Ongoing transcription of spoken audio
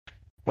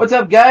What's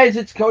up, guys?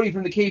 It's Cody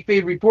from the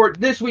Kayfabe Report.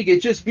 This week,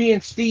 it's just me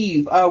and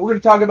Steve. We're going to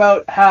talk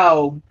about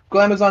how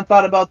Glamazon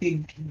thought about the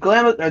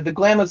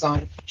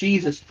Glamazon.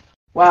 Jesus.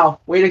 Wow.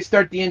 Way to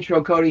start the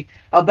intro, Cody.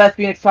 Beth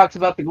Phoenix talks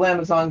about the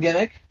Glamazon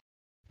gimmick.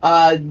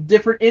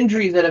 Different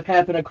injuries that have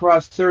happened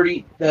across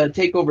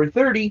Takeover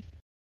 30.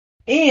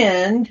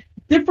 And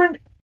different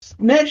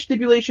match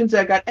stipulations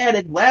that got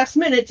added last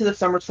minute to the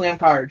SummerSlam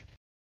card.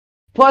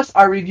 Plus,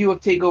 our review of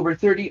Takeover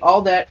 30,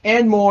 all that,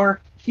 and more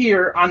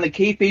here on the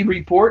Kayfabe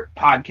Report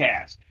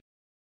podcast.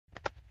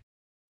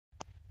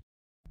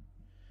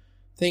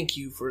 Thank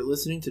you for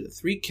listening to the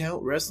 3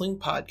 Count Wrestling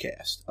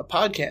Podcast, a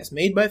podcast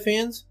made by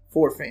fans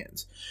for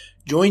fans.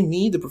 Join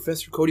me, the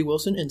Professor Cody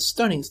Wilson, and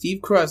stunning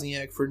Steve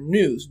Krosniak for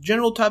news,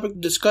 general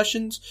topic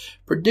discussions,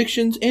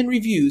 predictions, and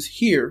reviews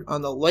here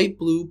on the Light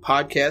Blue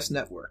Podcast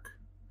Network.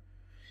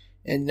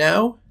 And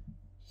now,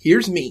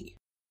 here's me.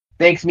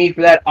 Thanks, me, for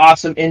that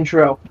awesome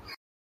intro.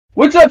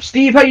 What's up,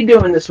 Steve? How you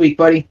doing this week,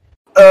 buddy?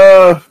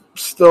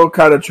 Still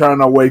kind of trying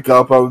to wake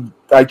up.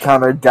 I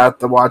kind of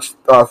got to watch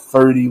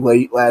 30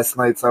 late last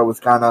night, so I was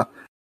kind of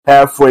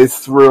halfway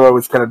through. I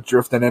was kind of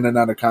drifting in and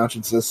out of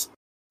consciousness.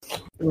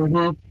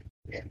 Mm-hmm.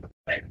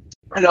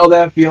 I know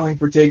that feeling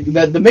for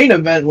that. The main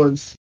event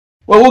was...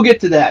 Well, we'll get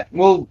to that.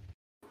 We'll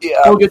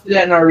get to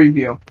that in our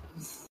review.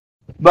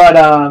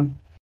 But,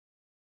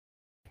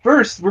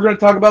 first, we're going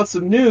to talk about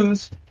some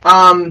news.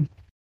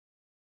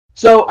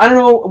 So, I don't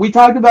know, we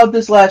talked about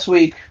this last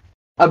week,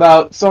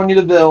 about Sonya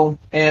Deville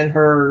and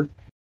her,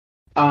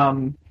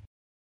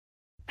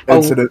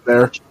 incident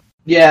there.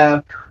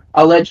 Yeah,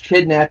 alleged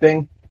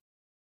kidnapping.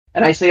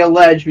 And I say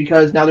alleged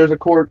because now there's a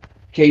court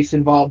case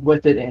involved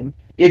with it, and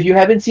if you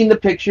haven't seen the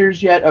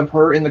pictures yet of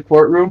her in the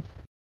courtroom,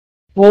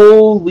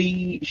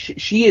 holy,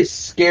 she is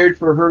scared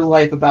for her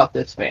life about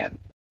this fan.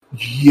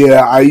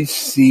 Yeah, I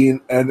seen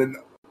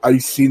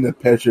the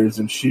pictures,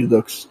 and she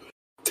looks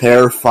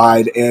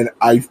terrified, and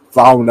I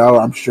found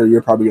out, I'm sure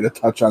you're probably going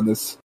to touch on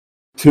this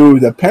too,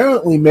 that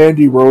apparently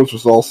Mandy Rose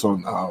was also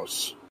in the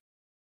house.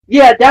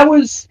 Yeah, that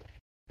was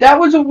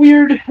a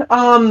weird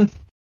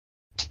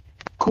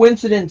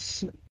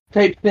coincidence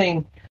type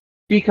thing,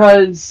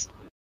 because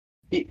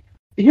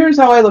here's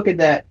how I look at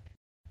that.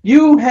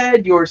 You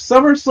had your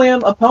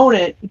SummerSlam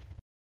opponent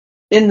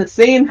in the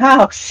same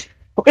house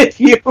with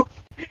you.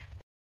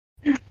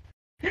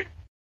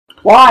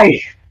 Why?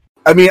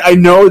 I mean, I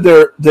know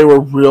they were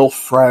real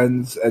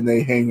friends and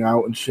they hang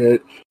out and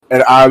shit,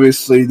 and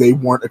obviously they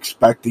weren't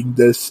expecting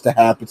this to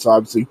happen, so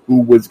obviously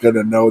who was going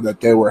to know that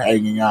they were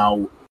hanging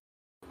out?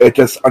 It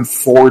just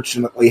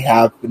unfortunately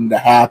happened to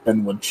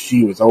happen when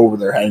she was over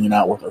there hanging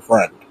out with her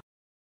friend.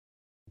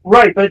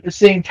 Right, but at the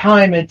same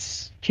time,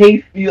 it's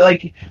this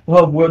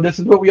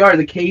is what we are,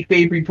 the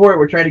Kayfabe Report.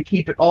 We're trying to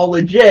keep it all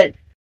legit.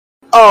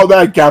 Oh,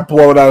 that got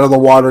blown out of the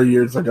water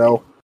years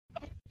ago.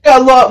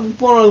 Got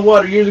blown out of the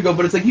water years ago,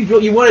 but it's like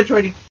you want to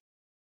try to...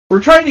 We're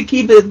trying to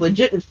keep it as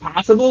legit as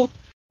possible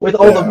with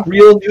all the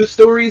real news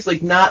stories,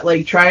 like not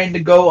like trying to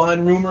go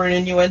on rumor and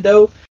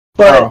innuendo.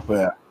 But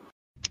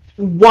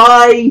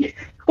why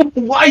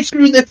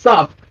screw this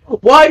up?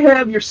 Why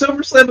have your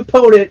SummerSlam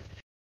opponent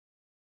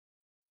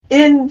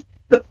in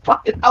the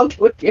fucking house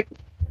with you?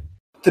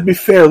 To be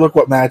fair, look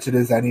what match it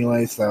is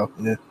anyway, so,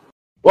 yeah.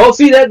 Well,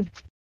 see, that...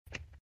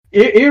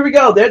 Here we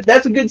go.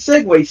 That's a good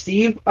segue,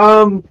 Steve.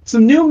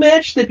 Some new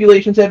match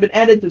stipulations have been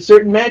added to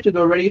certain matches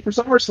already for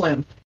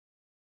SummerSlam.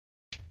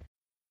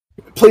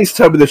 Please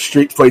tell me the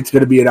street fight's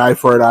going to be an eye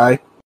for an eye.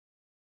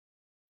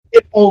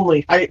 If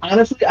only.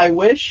 I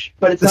wish,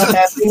 but it's not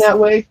happening that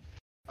way.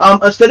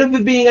 Instead of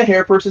it being a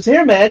hair versus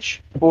hair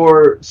match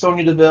for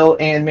Sonya Deville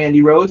and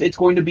Mandy Rose, it's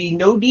going to be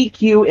no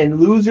DQ and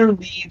loser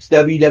leaves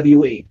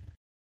WWE.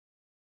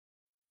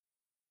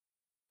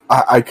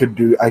 I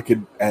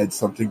could add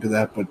something to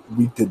that, but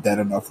we did that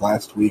enough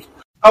last week.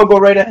 Oh, go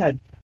right ahead.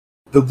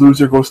 The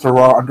loser goes to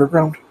Raw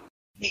Underground?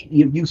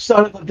 You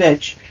son of a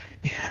bitch.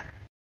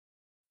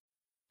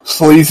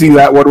 Sleazy,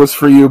 that one was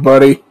for you,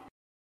 buddy.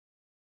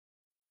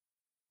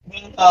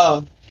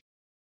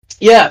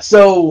 Yeah,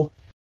 so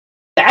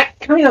that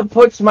kind of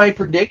puts my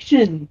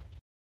prediction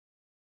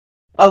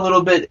a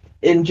little bit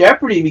in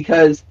jeopardy,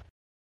 because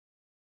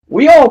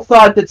we all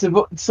thought that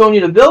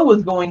Sonya Deville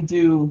was going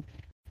to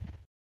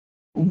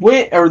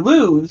win or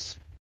lose.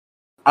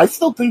 I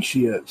still think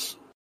she is.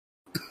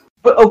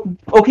 But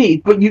okay,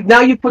 but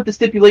now you put the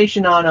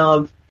stipulation on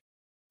of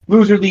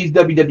loser leaves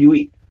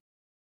WWE.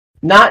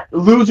 Not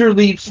loser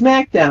leaves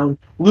SmackDown,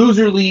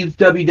 loser leaves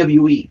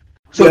WWE.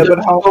 So does it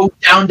go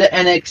down to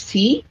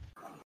NXT?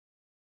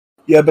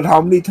 Yeah, but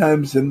how many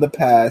times in the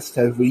past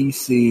have we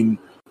seen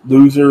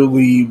loser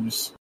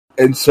leaves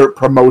insert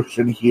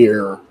promotion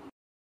here,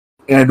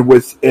 and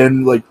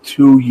within like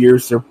 2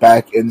 years they're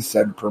back in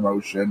said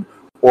promotion,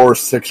 or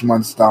 6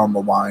 months down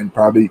the line?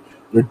 Probably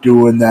they're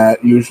doing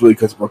that usually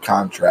because of a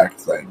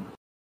contract thing.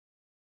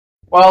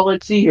 Well,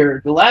 let's see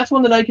here. The last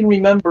one that I can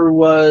remember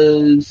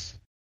was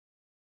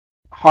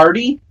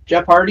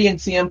Jeff Hardy and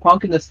CM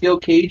Punk in the Steel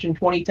Cage in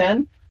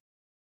 2010.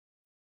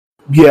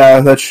 Yeah,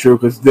 that's true,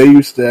 because they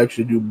used to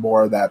actually do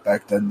more of that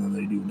back then than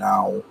they do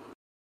now.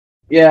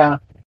 Yeah.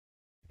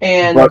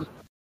 And But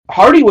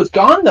Hardy was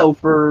gone, though,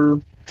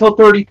 till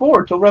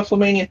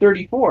WrestleMania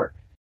 34.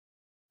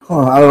 I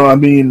don't know. I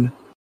mean,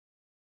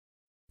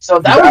 So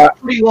that was a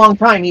pretty long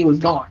time he was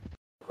gone.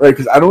 Right,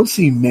 because I don't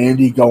see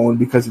Mandy going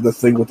because of the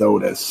thing with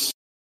Otis.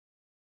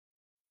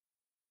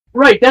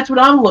 Right, that's what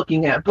I'm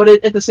looking at.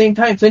 But at the same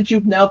time, since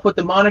you've now put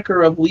the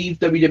moniker of Leave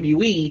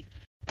WWE,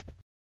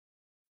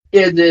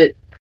 do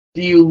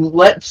you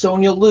let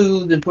Sonya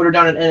lose and put her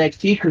down in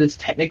NXT because it's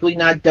technically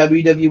not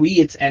WWE,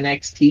 it's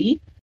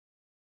NXT?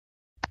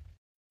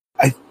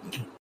 I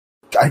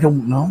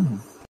don't know.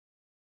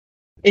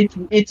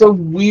 It's a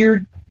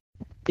weird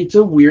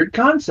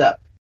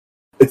concept.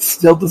 It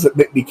still doesn't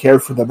make me care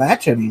for the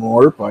match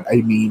anymore, but I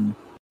mean...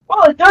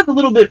 Well, it does a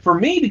little bit for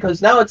me,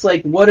 because now it's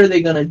like, what are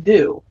they going to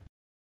do?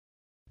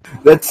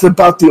 That's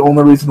about the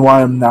only reason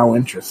why I'm now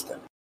interested.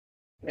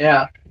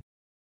 Yeah.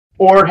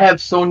 Or have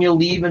Sonya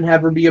leave and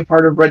have her be a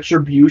part of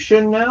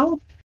Retribution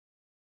now?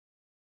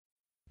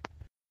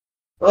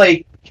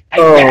 Like,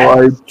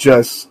 I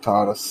just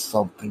thought of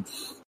something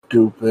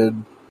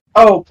stupid.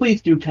 Oh,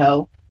 please do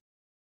tell.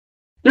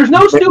 There's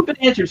no stupid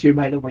answers here,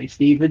 by the way,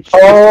 Steve. It's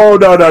No.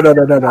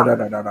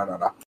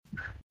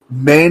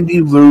 Mandy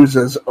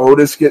loses.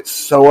 Otis gets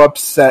so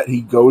upset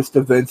he goes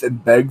to Vince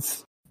and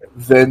begs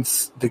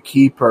Vince to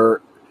keep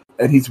her,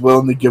 and he's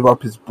willing to give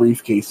up his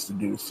briefcase to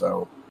do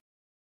so.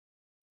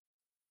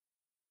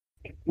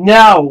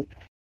 No.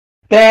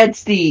 Bad,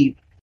 Steve.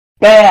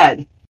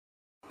 Bad.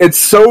 It's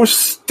so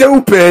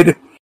stupid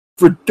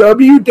for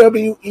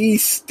WWE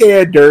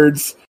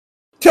standards.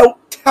 Tell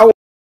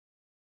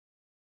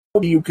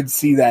you can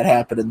see that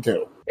happening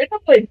too. It's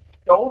not like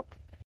don't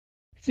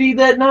see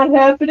that not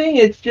happening.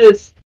 It's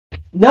just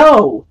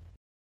no.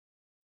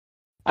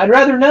 I'd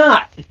rather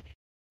not.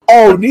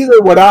 Oh, neither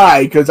would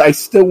I, because I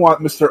still want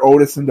Mr.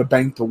 Otis in the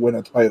bank to win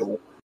a title.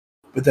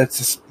 But that's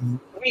just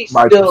We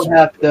still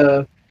have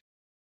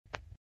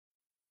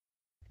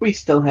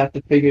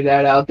to figure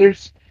that out.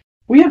 There's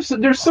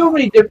so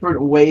many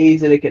different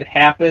ways that it could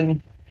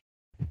happen.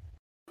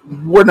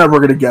 We're never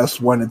going to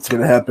guess when it's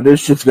going to happen.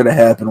 It's just going to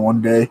happen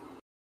one day.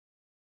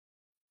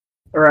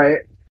 Right.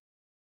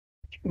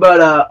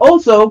 But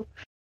also,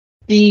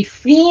 the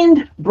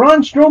Fiend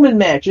Braun Strowman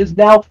match is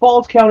now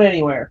Falls Count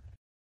Anywhere.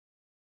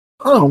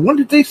 Oh, when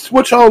did they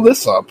switch all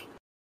this up?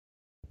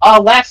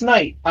 Last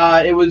night.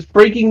 It was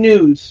breaking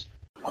news.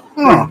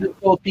 Huh.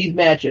 Both these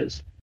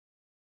matches.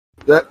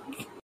 That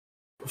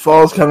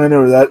Falls Count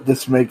Anywhere.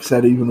 This makes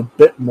that even a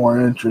bit more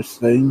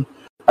interesting.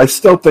 I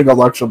still think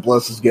Alexa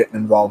Bliss is getting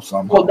involved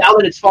somehow. Well, now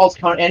that it's Falls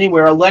Count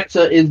Anywhere,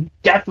 Alexa is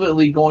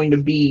definitely going to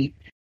be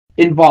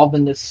involved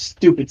in this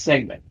stupid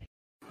segment.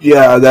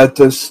 Yeah, that's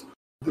just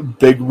the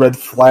big red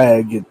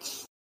flag.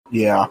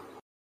 Yeah.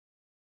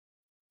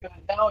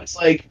 Now it's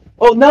like,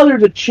 now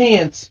there's a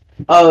chance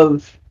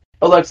of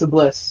Alexa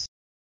Bliss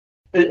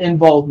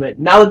involvement.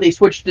 Now that they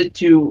switched it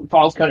to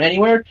Falls Count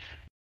Anywhere,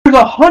 there's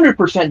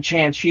 100%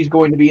 chance she's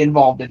going to be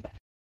involved in that.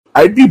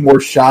 I'd be more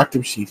shocked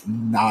if she's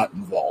not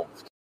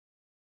involved.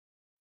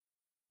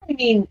 I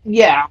mean,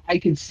 yeah, I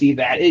can see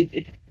that.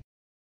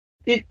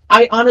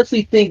 I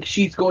honestly think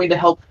she's going to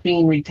help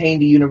Fiend retain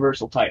the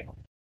Universal title.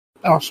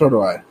 Oh, so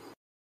do I.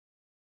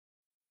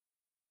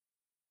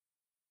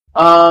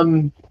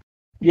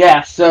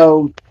 Yeah,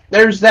 so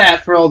there's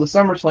that for all the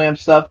SummerSlam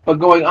stuff, but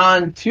going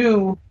on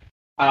to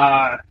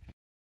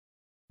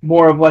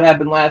more of what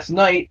happened last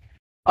night,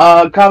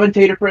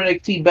 commentator for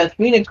NXT Beth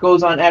Phoenix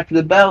goes on after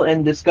the bell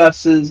and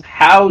discusses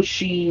how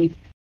she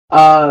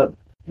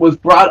was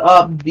brought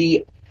up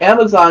the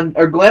Amazon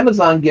or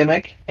Glamazon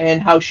gimmick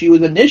and how she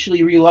was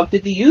initially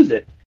reluctant to use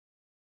it.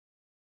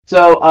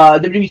 So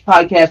WWE's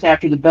podcast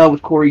After the Bell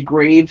with Corey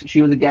Graves,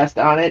 she was a guest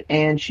on it,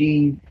 and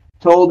she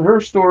told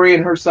her story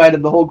and her side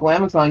of the whole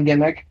Glamazon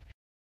gimmick.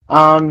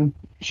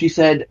 She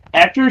said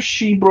after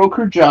she broke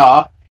her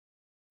jaw,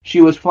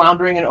 she was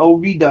floundering in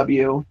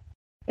OVW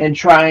and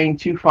trying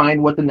to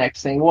find what the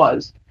next thing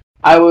was.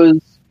 I was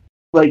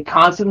like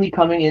constantly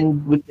coming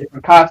in with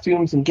different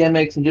costumes and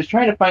gimmicks and just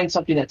trying to find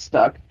something that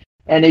stuck.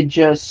 And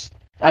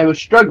I was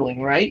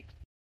struggling, right?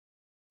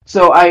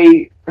 So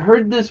I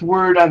heard this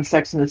word on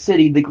Sex and the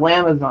City, the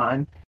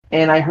Glamazon,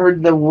 and I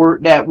heard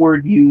that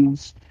word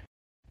used.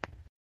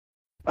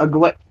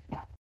 What?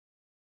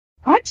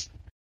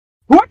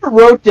 Whoever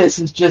wrote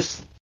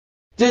this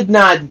did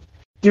not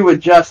do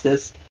it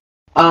justice.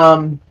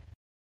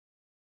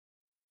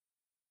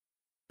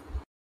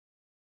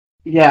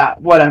 Yeah,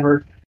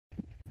 whatever.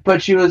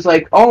 But she was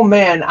like, oh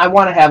man, I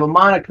want to have a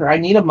moniker. I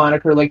need a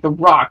moniker like The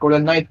Rock or the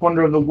Ninth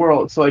Wonder of the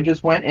World. So I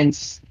just went and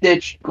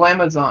stitched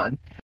Glamazon,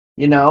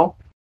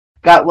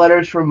 Got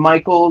letters from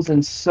Michaels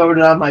and sewed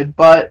it on my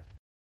butt.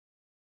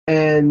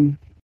 And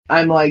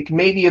I'm like,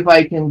 maybe if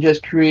I can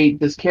just create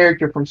this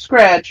character from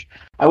scratch,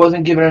 I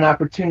wasn't given an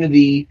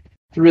opportunity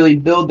to really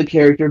build the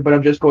character, but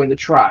I'm just going to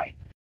try.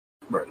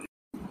 Right.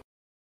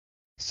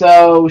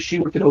 So she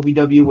worked at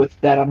OVW with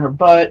that on her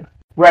butt,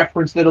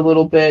 referenced it a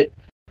little bit.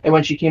 And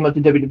when she came up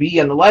to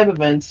WWE on the live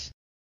events,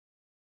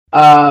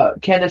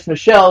 Candice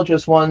Michelle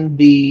just won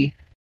the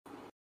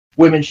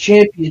Women's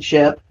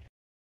Championship,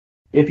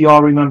 If you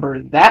all remember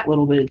that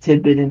little bit of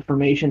tidbit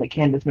information that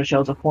Candice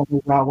Michelle's a former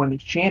Raw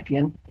Women's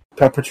Champion.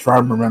 Pepperidge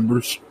Farm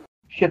remembers.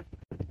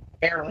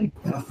 Barely.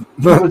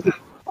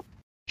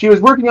 She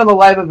was working on the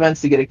live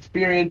events to get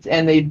experience,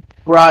 and they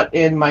brought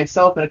in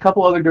myself and a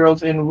couple other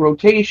girls in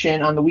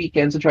rotation on the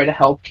weekends to try to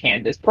help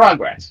Candice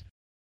progress.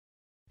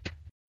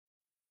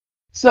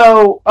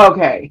 So,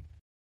 okay.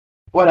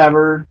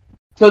 Whatever.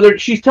 So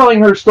she's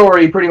telling her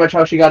story, pretty much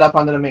how she got up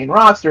onto the main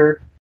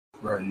roster.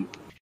 Right.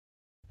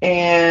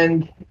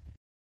 And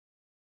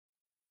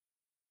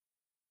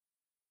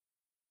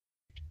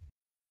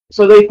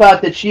so they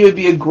thought that she would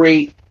be a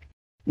great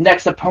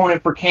next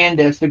opponent for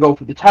Candice to go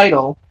for the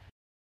title.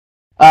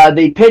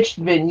 They pitched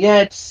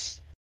vignettes.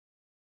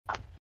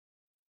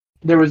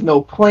 There was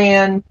no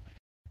plan.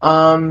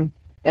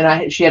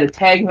 She had a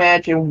tag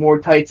match and wore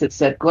tights that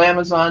said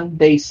Glamazon.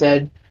 They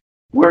said,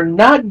 "We're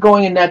not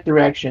going in that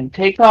direction.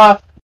 Take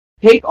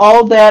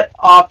all that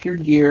off your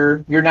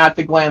gear. You're not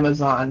the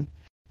Glamazon."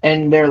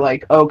 And they're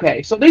like,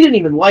 "Okay." So they didn't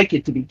even like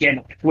it to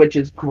begin with, which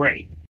is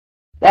great.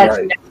 That's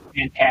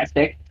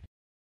fantastic.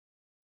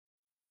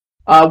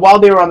 While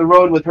they were on the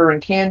road with her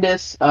and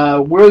Candice,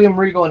 William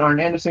Regal and Arn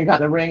Anderson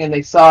got in the ring, and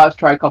they saw us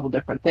try a couple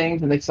different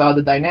things, and they saw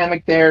the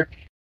dynamic there.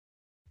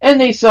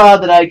 And they saw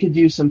that I could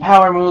do some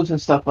power moves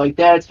and stuff like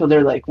that, so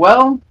they're like,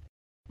 well,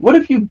 what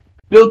if you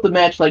built the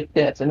match like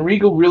this? And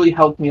Regal really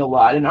helped me a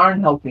lot, and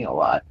Arn helped me a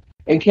lot.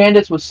 And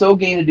Candice was so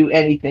game to do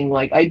anything.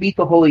 Like, I beat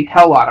the holy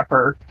hell out of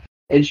her,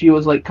 and she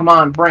was like, come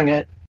on, bring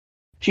it.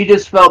 She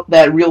just felt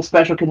that real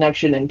special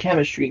connection and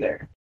chemistry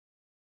there.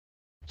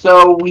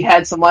 So we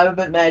had some live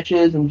event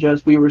matches, and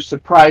we were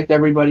surprised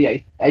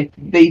everybody.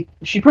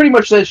 She pretty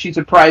much says she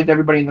surprised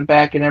everybody in the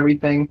back and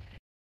everything.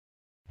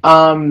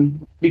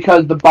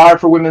 Because the bar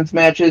for women's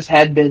matches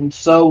had been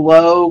so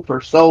low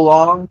for so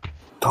long.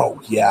 Oh,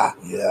 yeah.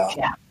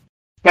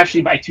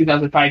 Especially by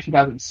 2005,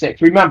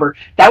 2006. Remember,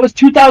 that was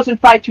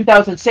 2005,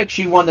 2006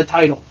 she won the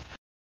title.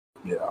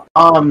 Yeah.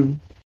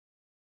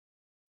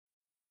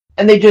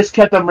 And they just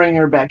kept on bringing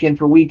her back in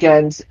for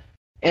weekends,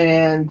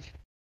 and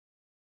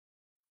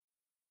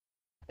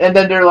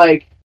then they're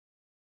like,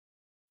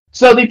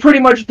 so they pretty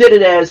much did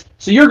it as,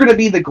 so you're going to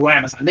be the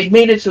Glamazon. They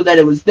made it so that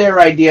it was their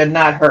idea,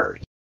 not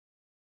hers.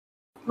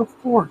 Of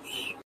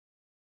course.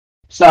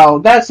 So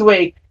that's the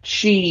way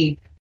she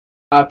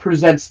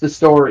presents the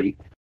story,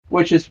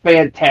 which is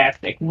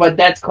fantastic. But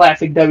that's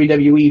classic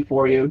WWE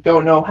for you.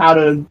 Don't know how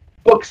to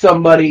book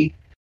somebody,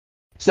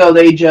 so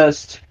they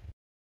just...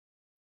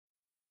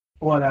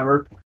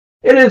 whatever.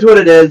 It is what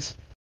it is.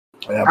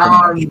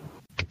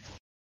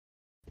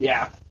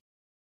 Yeah.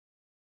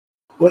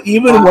 Well,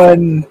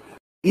 even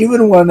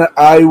when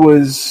I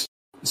was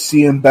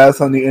seeing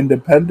Beth on the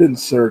independent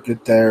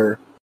circuit there,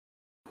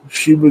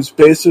 she was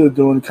basically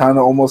doing kind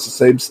of almost the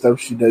same stuff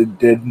she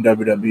did in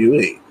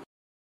WWE.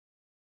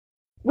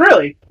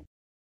 Really?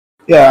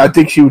 Yeah, I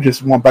think she would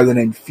just went by the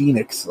name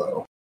Phoenix,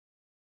 though.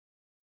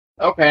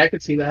 Okay, I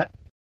could see that.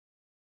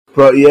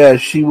 But yeah,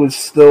 she was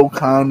still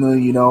kind of,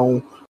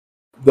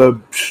 the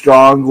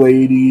strong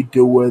lady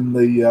doing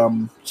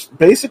the,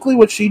 basically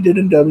what she did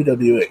in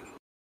WWE.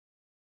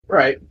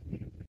 Right.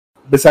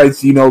 Besides,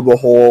 the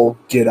whole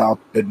get up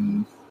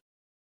and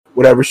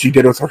whatever she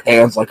did with her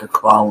hands like a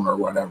crown or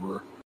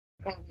whatever.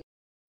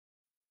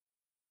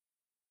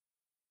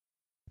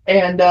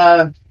 And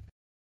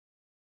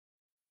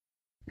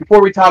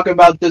before we talk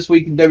about this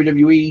week in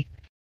WWE,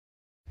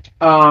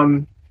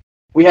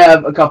 we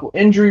have a couple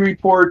injury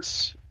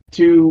reports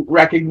to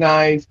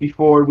recognize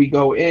before we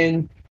go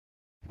in.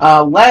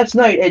 Last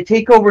night at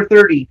Takeover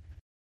 30,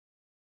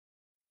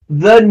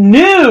 the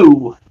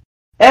new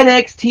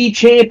NXT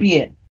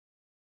champion.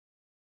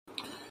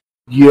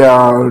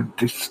 Yeah,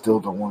 I still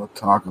don't want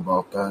to talk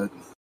about that.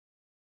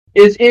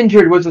 Is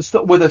injured with a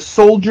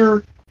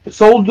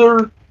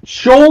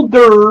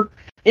shoulder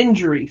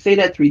injury. Say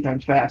that 3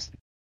 times fast.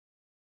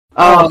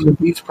 So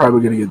he's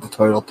probably going to get the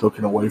title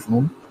taken away from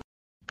him.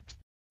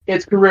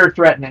 It's career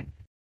threatening,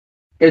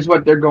 is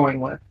what they're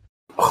going with.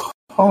 I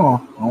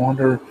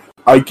wonder.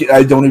 I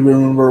don't even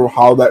remember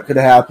how that could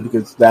happen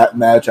because that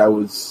match I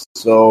was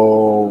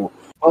so.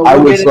 Well, I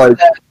was like,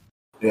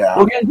 yeah.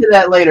 We'll get into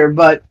that later,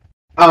 but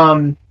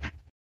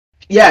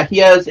yeah, he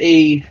has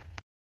a.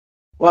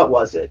 What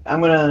was it?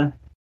 I'm gonna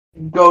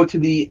go to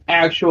the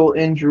actual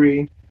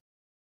injury.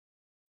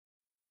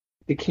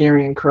 The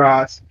Karrion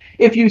Kross.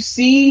 If you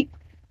see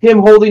him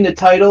holding the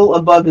title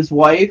above his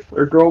wife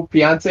or girl,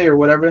 fiance, or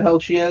whatever the hell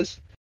she is,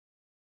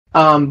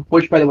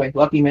 which by the way,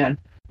 lucky man.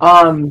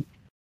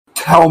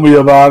 Tell me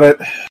about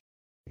it.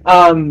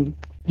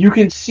 You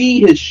can see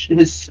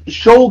his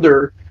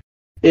shoulder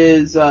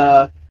is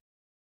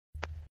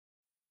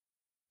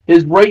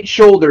his right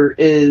shoulder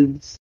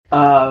is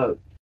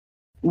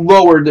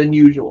lower than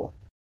usual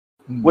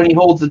when he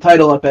holds the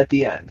title up at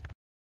the end.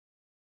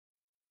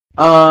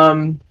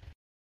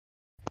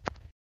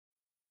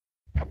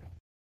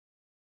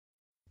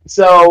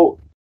 So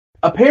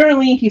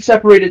apparently he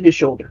separated his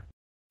shoulder.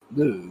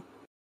 Dude.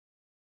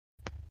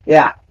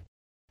 Yeah.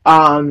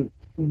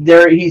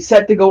 He's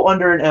set to go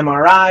under an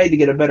MRI to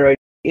get a better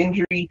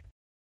injury.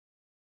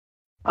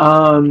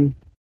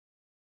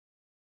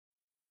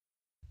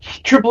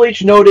 Triple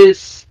H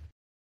noticed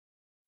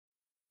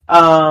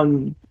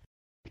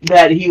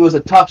that he was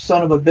a tough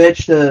son of a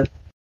bitch to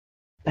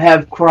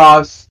have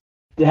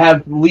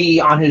Lee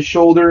on his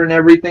shoulder and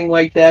everything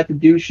like that to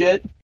do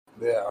shit.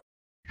 Yeah.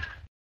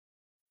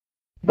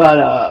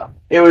 But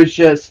it was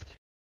just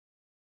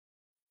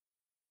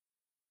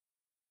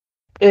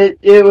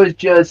it was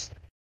just,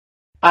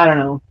 I don't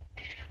know.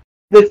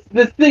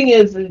 The thing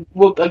is,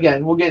 we'll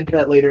get into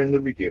that later in the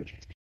review.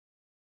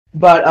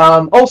 But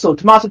also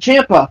Tommaso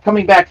Ciampa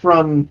coming back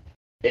from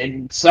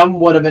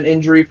somewhat of an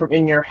injury from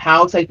In Your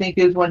House, I think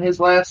is when his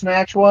last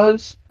match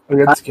was.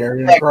 Against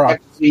Karrion Kross.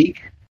 Next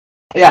week.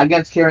 Yeah,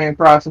 against Karrion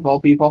Kross of all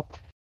people.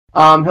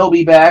 He'll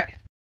be back.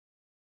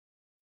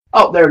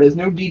 Oh, there it is.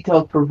 No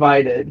details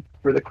provided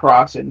for the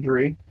Kross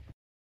injury.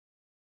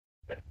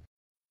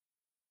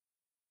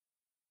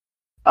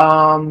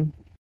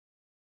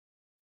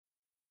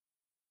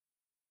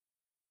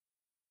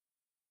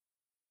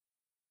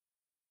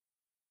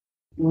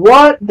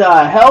 What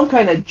the hell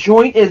kind of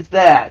joint is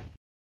that?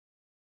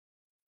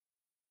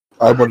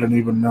 I wouldn't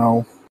even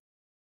know.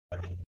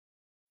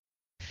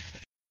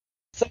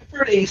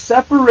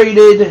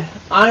 Separated.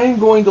 I'm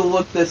going to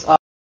look this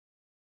up.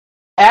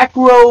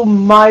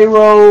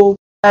 Acromyrofacial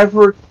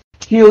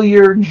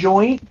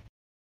joint.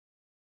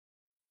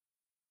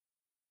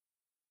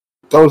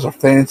 Those are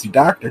fancy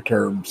doctor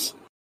terms.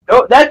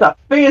 Oh, that's a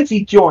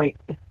fancy joint.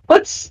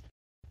 Let's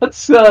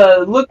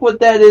look what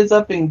that is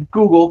up in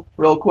Google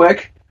real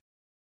quick.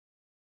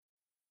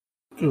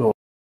 Oh.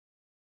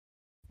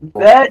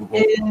 That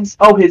is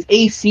his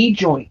AC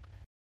joint.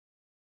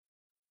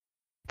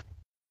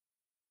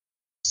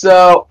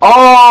 So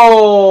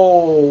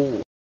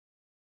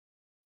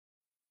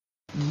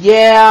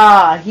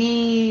yeah,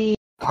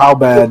 How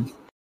bad?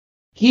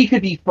 He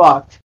could be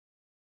fucked.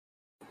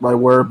 My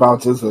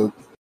whereabouts is it?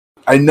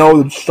 I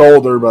know the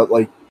shoulder, but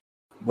like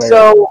where?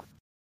 So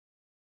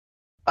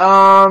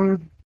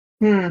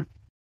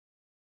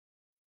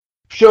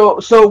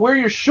So where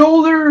your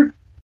shoulder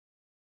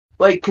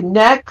like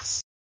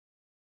connects,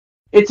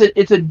 it's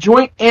a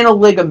joint and a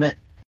ligament.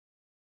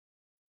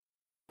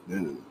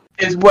 Ew.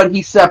 Is what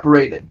he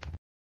separated.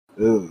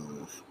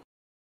 Ew.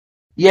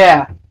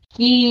 Yeah,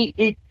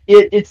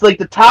 it's like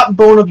the top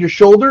bone of your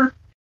shoulder,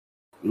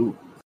 Ew.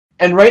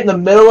 and right in the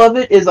middle of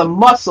it is a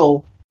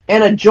muscle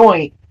and a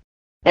joint,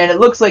 and it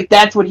looks like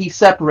that's what he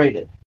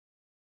separated.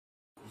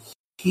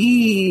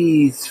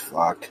 He's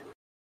fucked.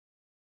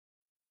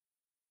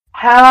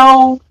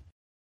 How?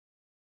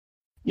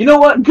 You know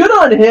what? Good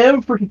on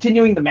him for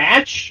continuing the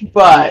match,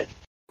 but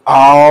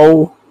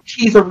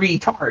he's a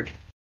retard.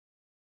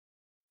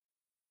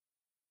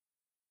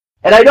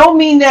 And I don't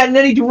mean that in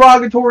any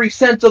derogatory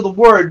sense of the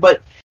word,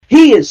 but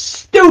he is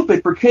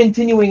stupid for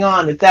continuing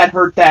on if that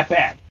hurt that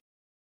bad.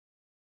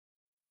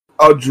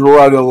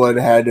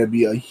 Adrenaline had to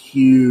be a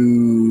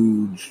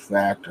huge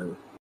factor.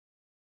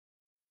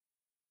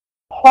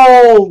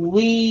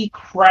 Holy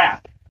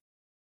crap.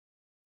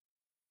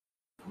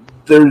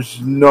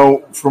 There's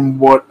from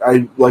what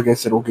like I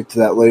said, we'll get to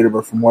that later,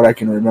 but from what I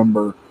can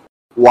remember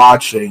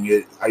watching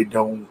it, I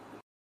don't.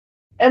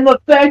 And the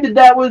fact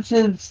that was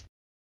his,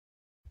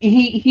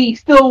 he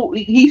still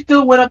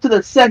went up to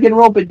the second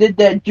rope and did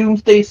that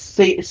Doomsday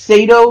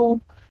Sato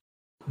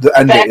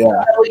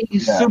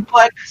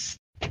suplex,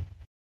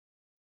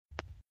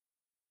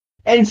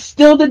 and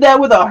still did that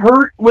with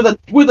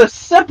a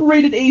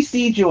separated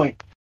AC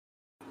joint.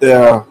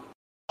 Yeah.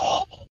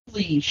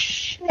 Holy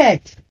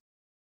shit.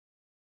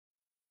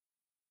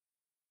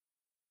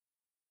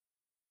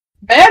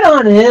 Bad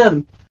on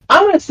him.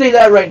 I'm going to say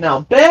that right now.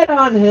 Bad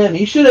on him.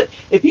 He should have,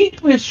 if he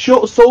knew his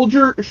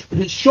shoulder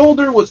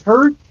was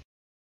hurt,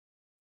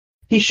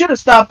 he should have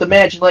stopped the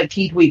match and let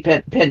T-Tweet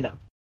pin him.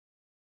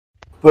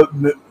 But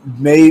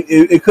maybe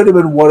it could have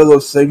been one of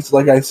those things,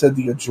 like I said,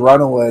 the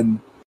adrenaline.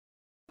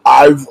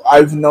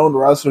 I've known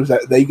wrestlers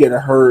that they get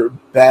hurt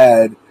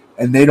bad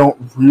and they don't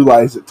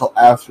realize it till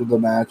after the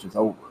match is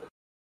over.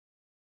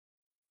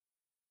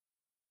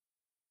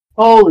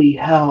 Holy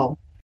hell.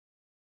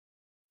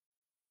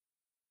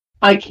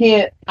 I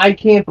can't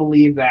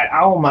believe that.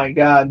 Oh my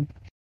god.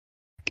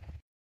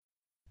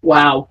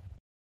 Wow.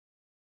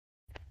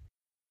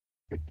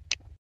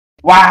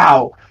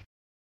 My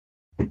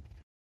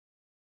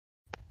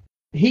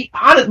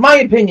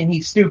opinion,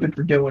 he's stupid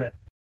for doing it.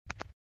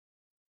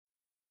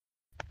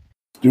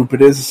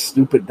 Stupid is,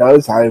 stupid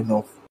does. I have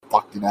no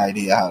fucking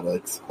idea how to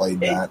explain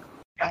that.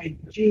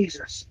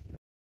 Jesus.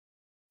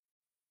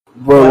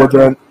 Were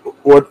there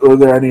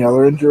any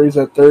other injuries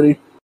at 30?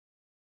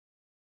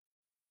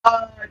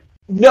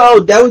 No,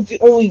 that was the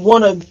only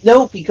one of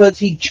note because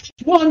he just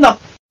won the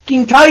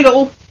fucking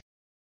title.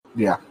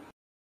 Yeah.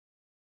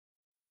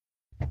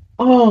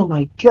 Oh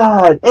my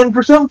god. And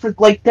for something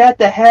like that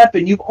to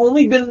happen, you've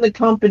only been in the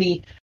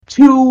company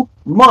 2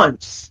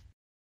 months.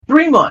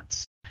 3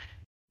 months.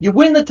 You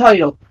win the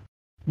title.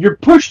 You're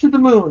pushed to the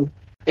moon.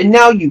 And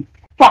now you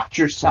fucked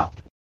yourself.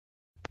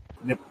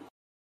 Yep.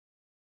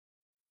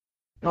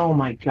 Oh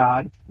my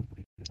god.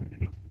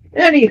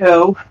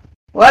 Anywho,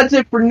 Well, that's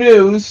it for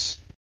news.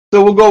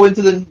 So we'll go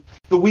into the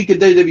week of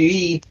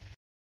WWE.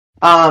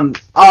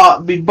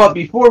 But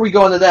before we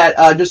go into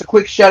that, just a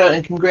quick shout out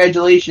and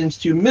congratulations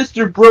to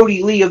Mr.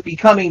 Brody Lee of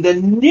becoming the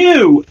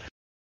new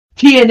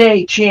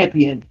TNA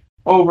champion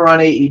over on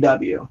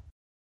AEW.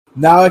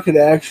 Now I could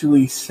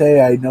actually say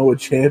I know a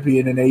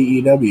champion in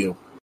AEW.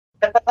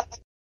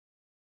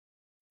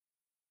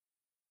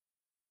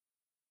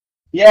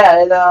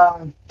 Yeah,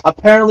 and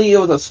apparently it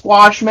was a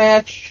squash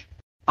match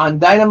on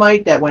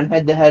Dynamite that went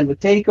head to head with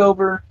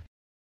Takeover.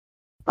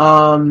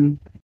 Yeah,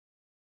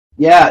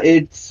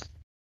 it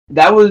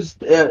was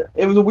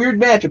a weird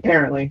match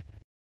apparently.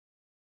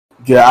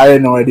 Yeah, I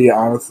had no idea,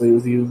 honestly, it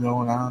was even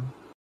going on.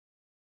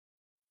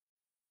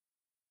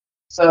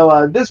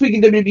 So this week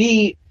in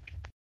WWE,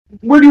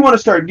 where do you want to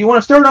start? Do you want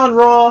to start on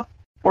Raw,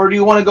 or do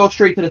you want to go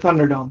straight to the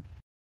Thunderdome?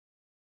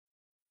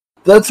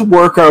 Let's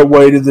work our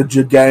way to the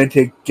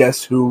gigantic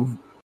Guess Who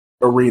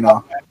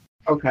arena.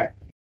 Okay.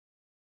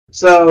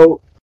 So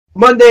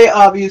Monday,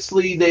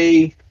 obviously,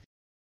 they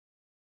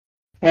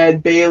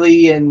had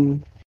Bayley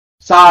and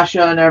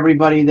Sasha and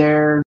everybody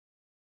there.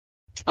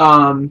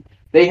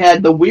 They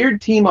had the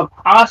weird team of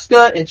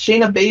Asuka and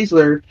Shayna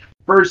Baszler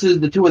versus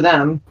the two of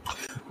them.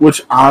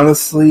 Which,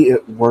 honestly,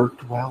 it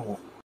worked well.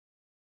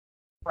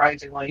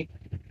 Surprisingly.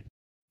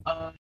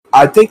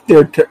 I think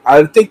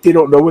they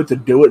don't know what to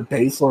do with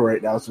Baszler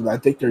right now, so I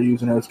think they're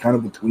using her as kind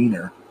of a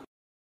tweener.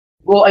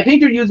 Well, I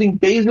think they're using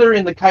Baszler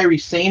in the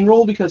Kairi Sane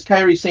role because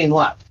Kairi Sane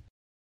left.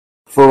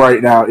 For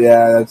right now,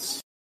 yeah,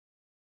 that's...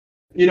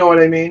 You know what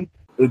I mean?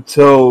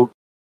 Until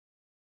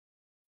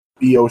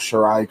Io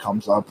Shirai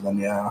comes up, then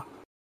yeah.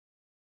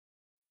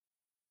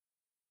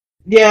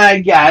 Yeah, I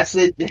guess.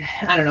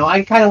 I don't know.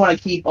 I kind of want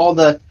to keep all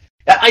the...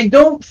 I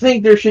don't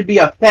think there should be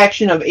a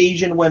faction of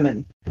Asian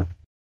women.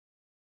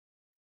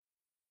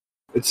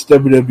 It's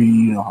WWE,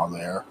 you know how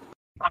they are.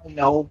 I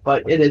know,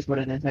 but it is what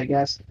it is, I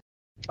guess.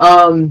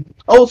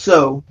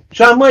 Also,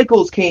 Shawn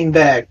Michaels came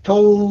back,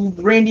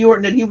 told Randy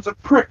Orton that he was a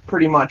prick,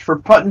 pretty much, for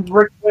putting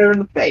Ric Flair in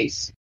the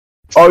face.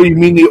 Oh, you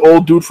mean the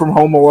old dude from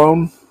Home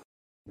Alone?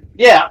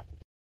 Yeah.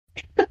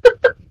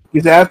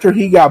 Because after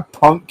he got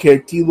punk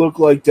kicked, he looked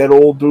like that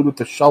old dude with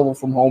the shovel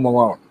from Home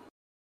Alone.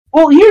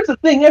 Well, here's the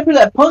thing. After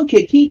that punk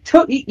kick,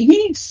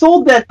 he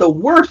sold that the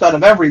worst out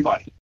of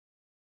everybody.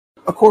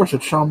 Of course,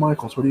 it's Shawn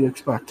Michaels. What do you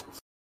expect?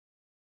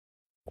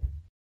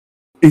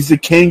 He's the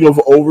king of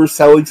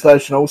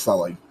overselling /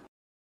 no-selling.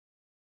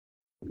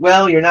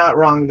 Well, you're not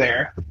wrong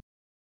there.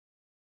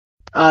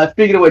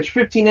 Speaking of which,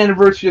 15th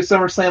anniversary of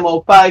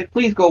SummerSlam 05.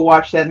 Please go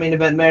watch that main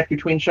event match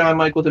between Shawn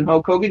Michaels and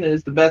Hulk Hogan. It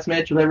is the best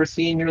match you'll ever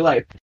see in your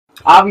life.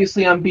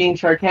 Obviously, I'm being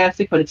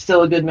sarcastic, but it's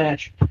still a good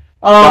match.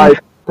 By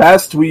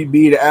best, we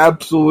mean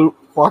absolute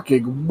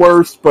fucking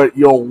worst, but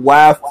you'll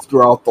laugh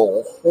throughout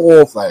the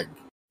whole thing.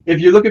 If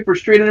you're looking for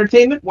straight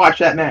entertainment, watch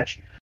that match.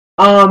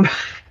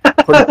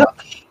 Pretty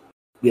much.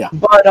 Yeah.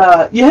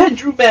 But you had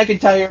Drew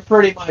McIntyre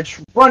pretty much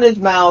run his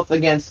mouth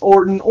against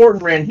Orton.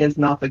 Orton ran his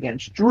mouth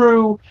against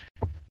Drew.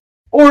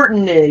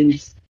 Orton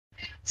is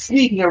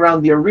sneaking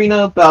around the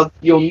arena about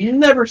you'll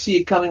never see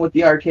it coming with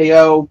the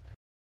RKO.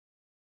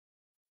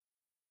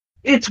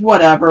 It's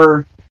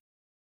whatever.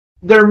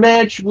 Their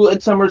match at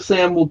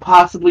SummerSlam will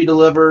possibly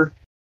deliver.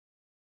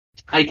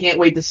 I can't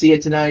wait to see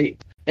it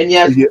tonight. And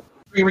yes,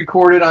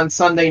 pre-recorded on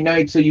Sunday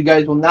night, so you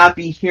guys will not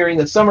be hearing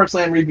the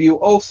SummerSlam review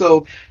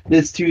also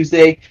this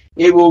Tuesday.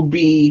 It will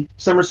be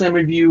SummerSlam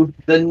review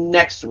the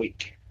next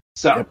week.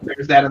 So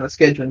there's that on the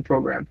scheduling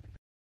program.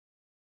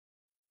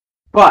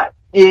 But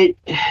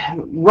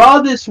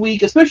Raw this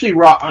week, especially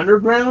Raw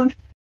Underground,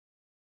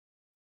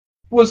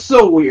 was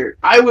so weird.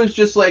 I was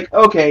just like,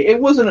 okay, it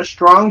wasn't a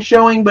strong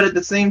showing, but at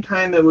the same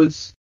time, it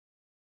was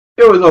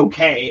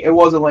okay. It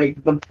wasn't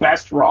like the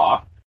best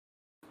Raw.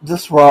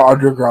 This Raw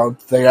Underground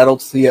thing, I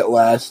don't see it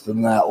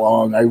lasting that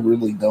long. I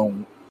really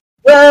don't.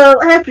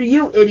 Well, after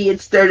you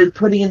idiots started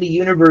putting in the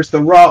universe the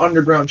Raw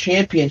Underground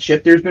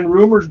Championship, there's been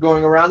rumors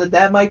going around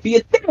that might be a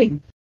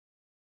thing.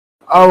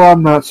 Oh,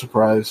 I'm not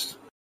surprised.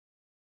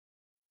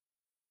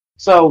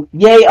 So,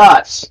 yay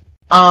us.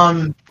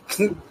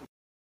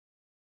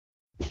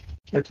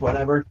 It's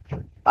whatever.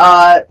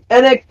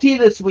 NXT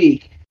this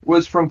week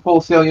was from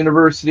Full Sail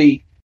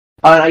University.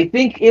 I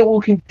think it will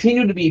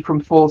continue to be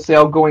from Full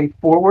Sail going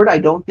forward. I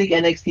don't think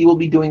NXT will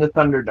be doing the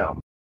Thunderdome.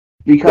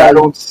 Because I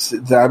don't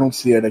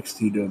see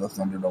NXT doing the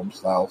Thunderdome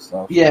style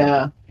stuff.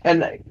 Yeah,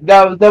 and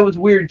that was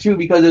weird too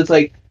because it's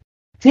like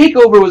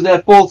Takeover was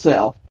at Full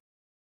Sail.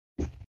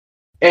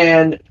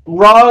 And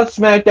Raw,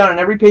 SmackDown, and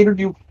every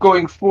pay-per-view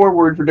going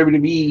forward for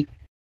WWE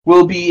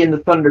will be in the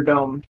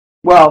Thunderdome.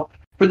 Well,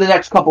 for the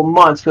next couple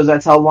months, because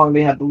that's how long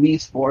they have the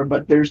lease for,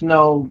 but there's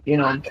no,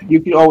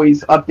 you can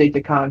always update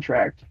the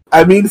contract.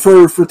 I mean,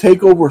 for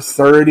TakeOver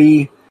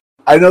 30,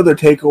 I know the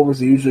takeovers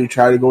usually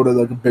try to go to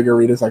like big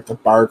arenas like the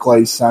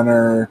Barclays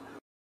Center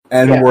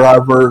and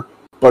wherever,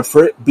 but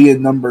for it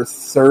being number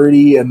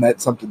 30 and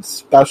that's something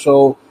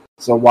special,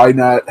 so why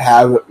not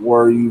have it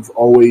where you've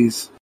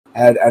always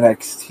had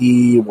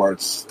NXT, where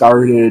it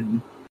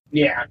started?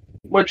 Yeah,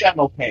 which I'm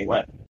okay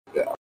with.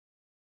 Yeah.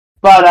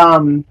 But,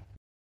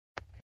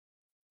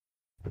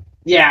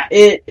 yeah,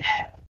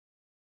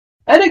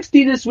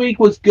 NXT this week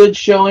was good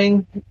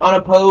showing,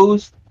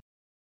 unopposed.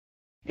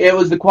 It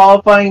was the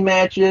qualifying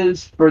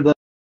matches for the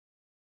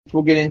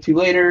we'll get into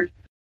later.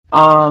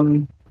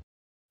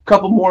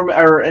 Couple more,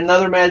 or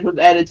another match was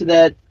added to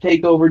that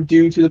takeover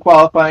due to the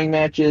qualifying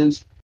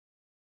matches.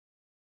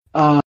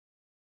 What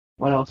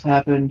else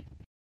happened?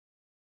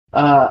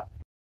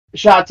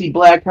 Shotzi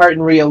Blackheart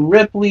and Rhea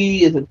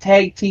Ripley is a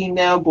tag team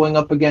now, going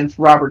up against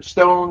Robert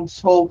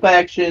Stone's whole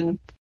faction,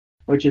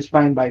 which is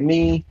fine by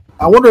me.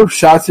 I wonder if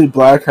Shotzi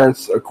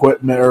Blackheart's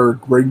equipment or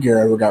ring gear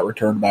ever got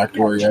returned back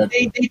to her yet.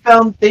 They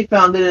found it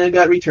and it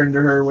got returned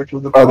to her, which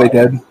was a problem. Oh, they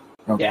did?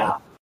 Okay. Yeah.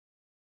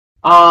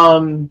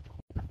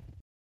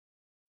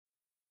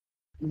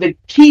 The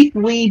Keith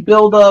Lee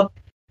build-up,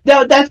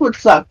 that's what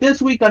sucked.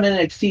 This week on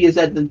NXT is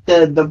that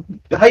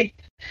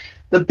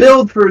the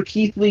build for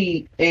Keith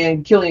Lee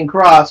and Killian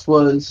Cross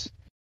was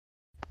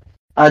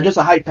just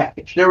a hype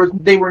package.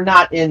 They were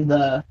not in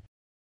the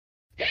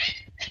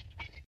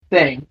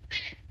thing.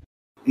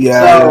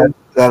 Yeah, so,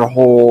 that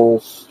whole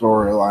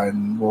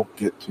storyline we'll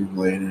get to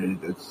later.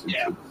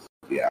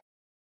 Yeah.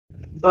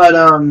 But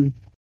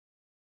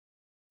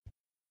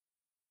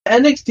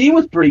NXT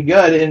was pretty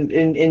good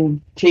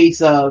in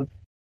case of,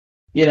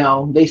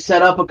 they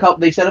set up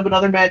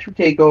another match for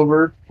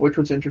Takeover, which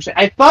was interesting.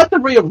 I thought the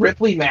Rhea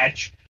Ripley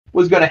match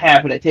was going to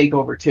happen at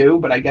Takeover too,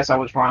 but I guess I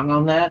was wrong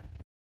on that.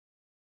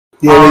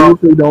 Yeah, they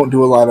usually don't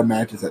do a lot of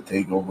matches at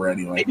Takeover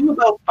anyway. They do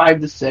about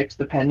 5 to 6,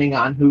 depending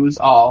on who's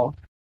all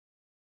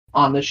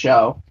on the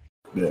show.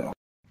 Yeah.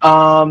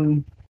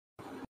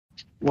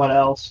 What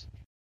else?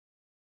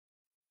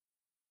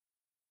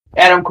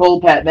 Adam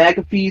Cole, Pat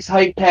McAfee's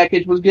hype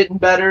package was getting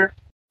better.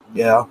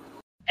 Yeah.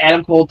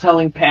 Adam Cole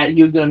telling Pat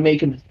he was going to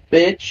make him his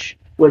bitch,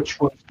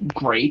 which was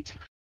great.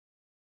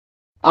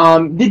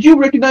 Did you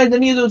recognize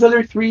any of those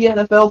other 3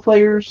 NFL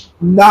players?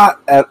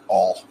 Not at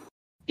all.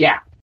 Yeah.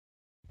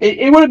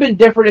 It would have been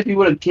different if he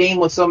would have came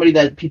with somebody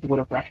that people would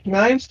have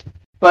recognized,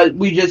 but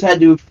we just had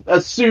to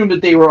assume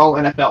that they were all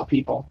NFL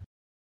people.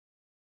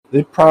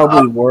 They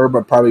probably were,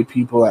 but probably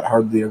people that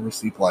hardly ever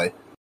see play.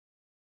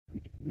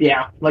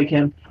 Yeah, like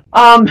him.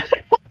 Pat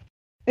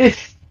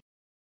McAfee's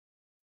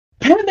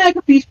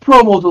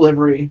promo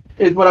delivery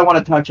is what I want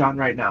to touch on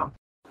right now.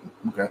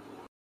 Okay.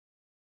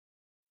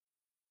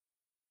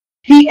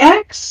 He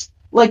acts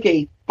like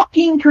a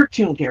fucking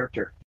cartoon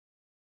character.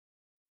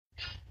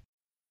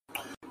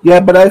 Yeah,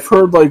 but I've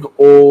heard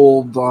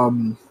old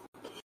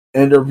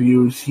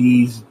interviews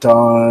he's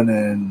done,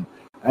 and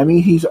I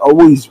mean he's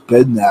always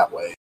been that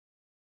way.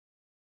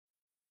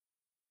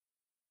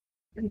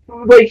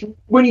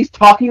 When he's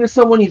talking to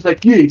someone, he's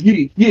like, yeah.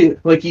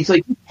 He's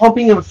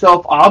pumping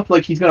himself up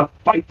like he's gonna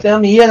fight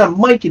them. He had a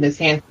mic in his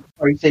hand.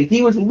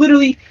 He was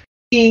literally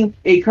being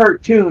a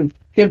cartoon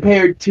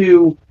compared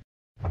to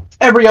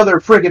every other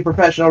friggin'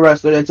 professional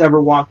wrestler that's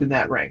ever walked in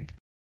that ring.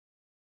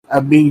 I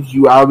mean,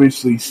 you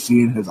obviously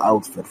seen his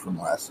outfit from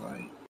last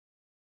night.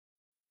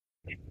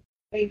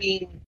 I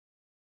mean,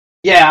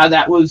 yeah,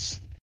 that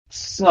was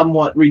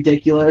somewhat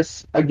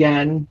ridiculous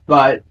again,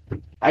 but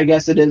I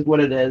guess it is what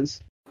it is.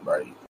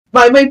 Right.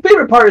 My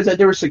favorite part is that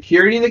there was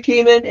security that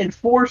came in, and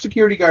 4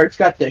 security guards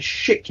got the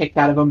shit kicked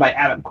out of them by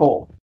Adam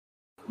Cole.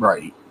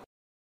 Right.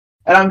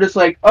 And I'm just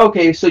like,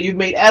 okay, so you've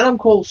made Adam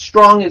Cole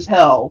strong as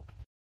hell,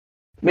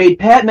 made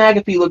Pat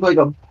McAfee look like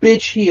a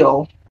bitch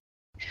heel,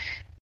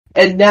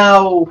 and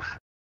now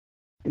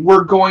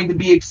we're going to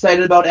be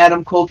excited about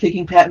Adam Cole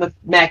kicking Pat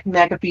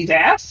McAfee's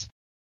ass?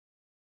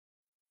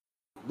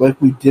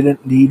 Like we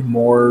didn't need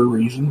more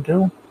reason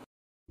to?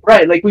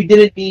 Right, like we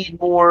didn't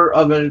need more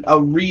of a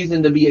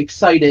reason to be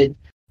excited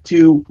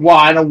to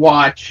want to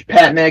watch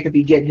Pat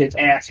McAfee get his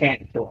ass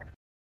handed to him.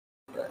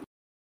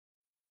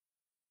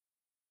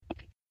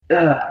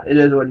 It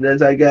is what it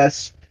is, I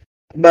guess.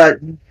 But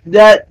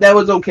that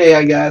was okay,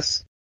 I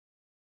guess.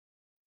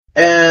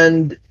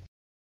 And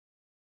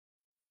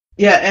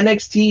yeah,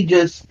 NXT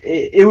just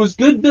it was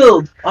good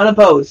build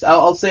unopposed.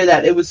 I'll say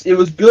that it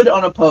was good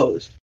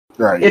unopposed.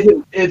 Right.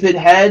 If it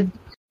had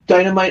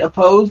Dynamite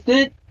opposed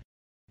it,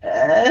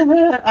 I don't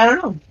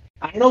know.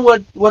 I don't know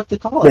what to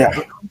call it.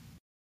 Yeah.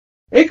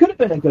 It could have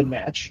been a good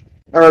match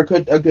or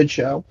a good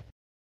show.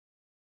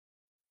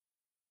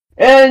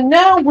 And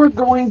now we're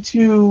going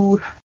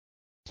to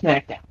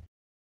SmackDown.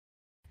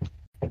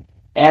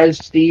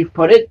 As Steve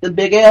put it, the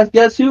big ass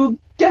Guess Who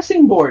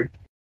guessing board.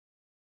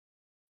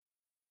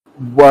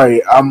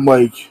 Right. I'm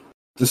like,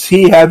 does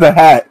he have a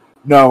hat?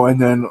 No,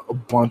 and then a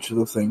bunch of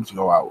the things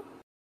go out.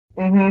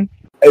 Mm-hmm.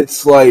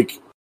 It's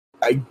like,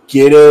 I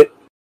get it,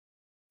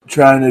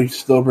 trying to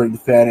still bring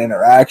fan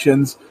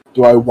interactions.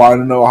 Do I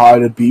want to know how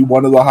to be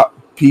one of the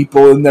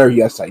people in there?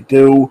 Yes, I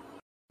do.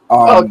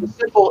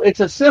 It's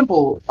a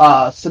simple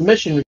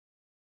submission.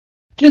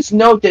 Just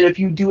note that if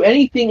you do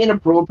anything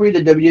inappropriate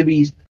that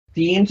WWE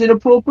deems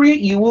inappropriate,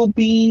 you will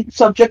be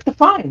subject to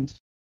fines.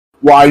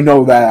 Well, I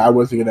know that. I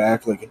wasn't going to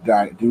act like a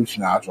giant douche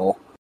nozzle,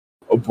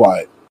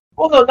 but...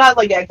 Well, no, not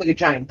like act like a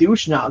giant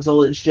douche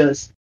nozzle. It's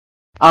just...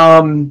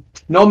 no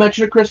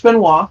mention of Chris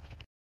Benoit.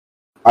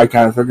 I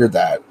kind of figured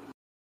that.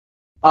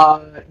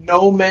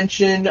 No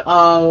mention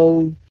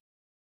of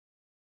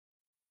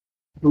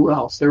who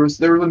else. There was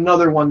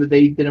another one that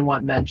they didn't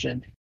want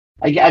mentioned.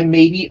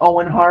 Maybe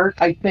Owen Hart.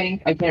 I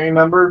think I can't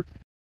remember.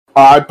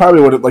 I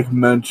probably wouldn't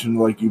mention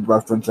you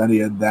reference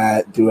any of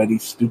that. Do any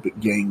stupid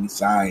gang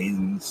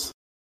signs?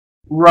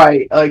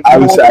 Right. I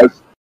would say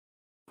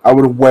I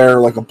would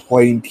wear a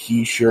plain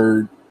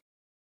T-shirt.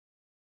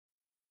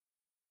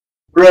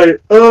 Right.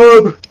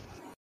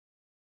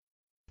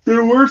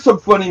 There were some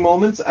funny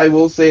moments. I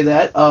will say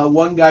that.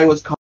 One guy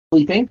was caught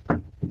sleeping.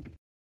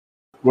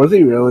 Was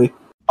he really?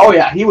 Oh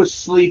yeah, he was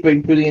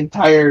sleeping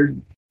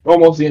through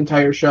almost the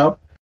entire show.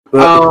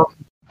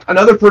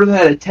 Another person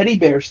had a teddy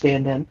bear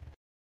stand-in.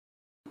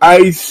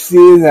 I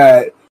see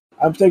that.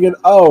 I'm thinking,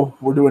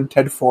 we're doing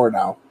Ted 4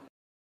 now.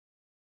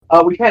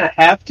 We kind of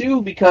have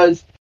to,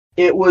 because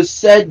it was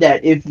said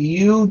that if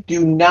you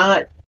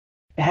were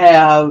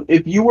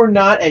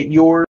not at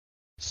your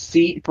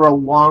seat for a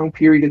long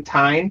period of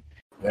time,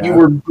 you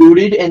were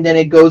booted, and then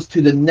it goes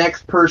to the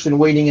next person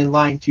waiting in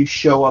line to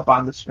show up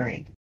on the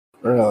screen.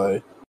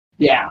 Really?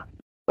 Yeah.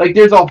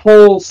 There's a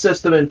whole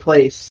system in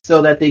place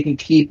so that they can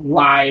keep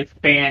live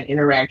fan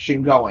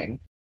interaction going.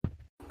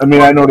 I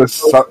mean, I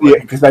noticed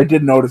because I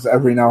did notice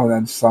every now and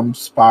then some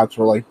spots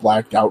were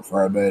blacked out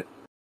for a bit.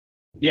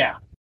 Yeah.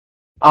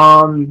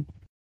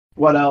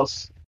 What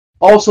else?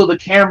 Also, the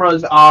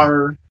cameras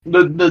are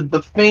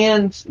the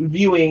fans'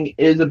 viewing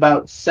is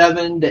about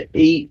 7 to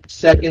 8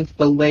 seconds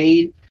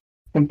delayed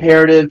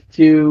comparative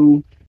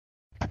to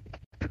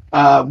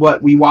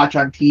what we watch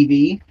on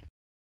TV.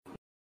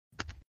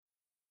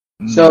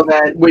 So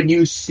that when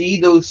you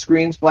see those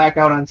screens black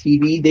out on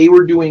TV, they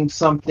were doing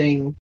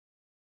something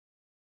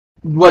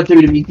what they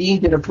would be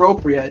deemed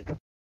inappropriate,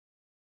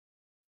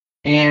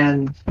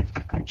 and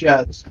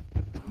just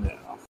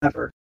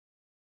never.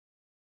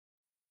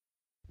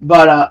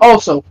 But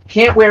also,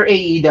 can't wear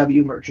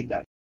AEW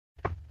merchandise.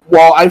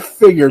 Well, I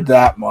figured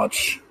that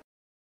much.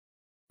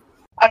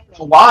 I don't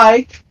know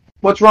why.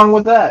 What's wrong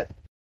with that?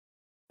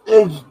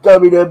 It's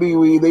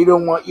WWE. They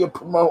don't want you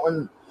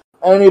promoting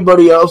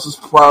anybody else's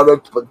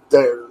product but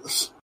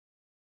theirs.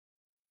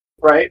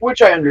 Right,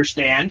 which I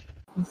understand.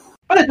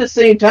 But at the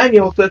same time,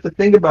 you also have to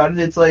think about it.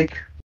 It's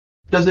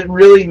does it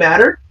really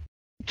matter?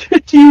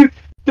 You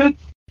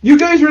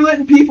guys are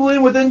letting people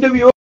in with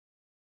NWO?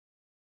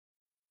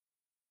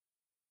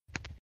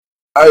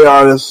 I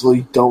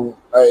honestly don't.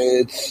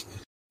 It's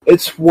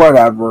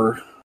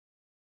whatever.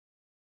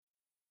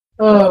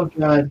 Oh,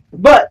 God.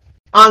 But,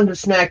 on to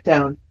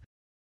SmackDown.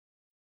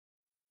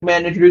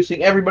 Man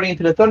introducing everybody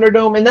into the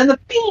Thunderdome, and then The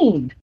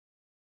Fiend!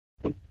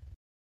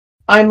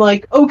 I'm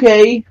like,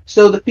 okay,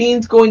 so The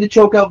Fiend's going to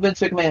choke out Vince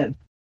McMahon.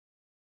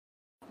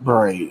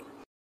 Right.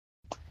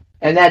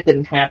 And that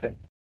didn't happen.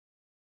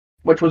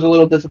 Which was a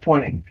little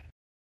disappointing.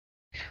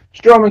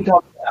 Strowman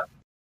comes out.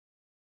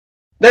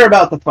 They're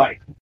about to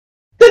fight.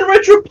 Then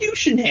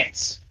Retribution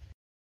hits.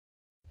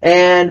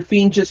 And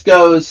Fiend just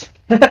goes,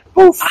 on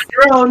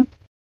your own.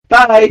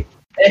 Bye.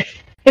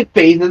 It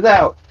phases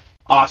out.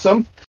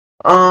 Awesome.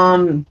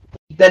 Then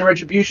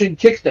Retribution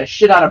kicks the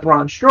shit out of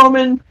Braun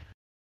Strowman.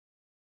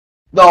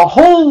 The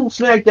whole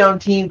SmackDown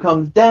team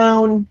comes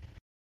down.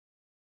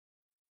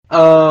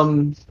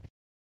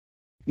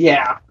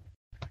 Yeah.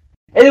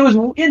 And it was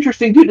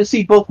interesting, too, to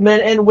see both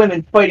men and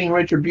women fighting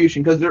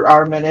Retribution, because there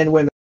are men and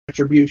women in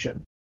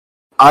Retribution.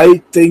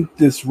 I think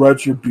this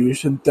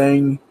Retribution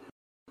thing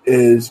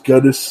is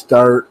going to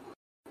start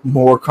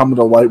more coming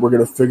to light. We're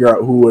going to figure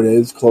out who it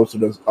is closer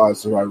to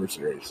Survivor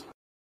Series.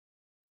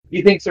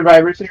 You think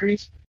Survivor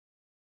Series?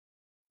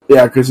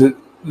 Yeah, because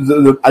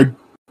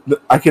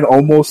I can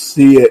almost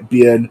see it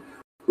being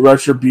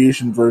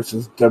Retribution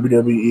versus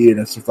WWE in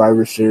a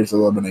Survivor Series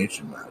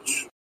elimination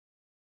match.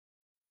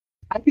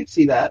 I could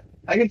see that.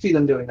 I could see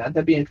them doing that.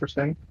 That'd be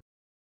interesting.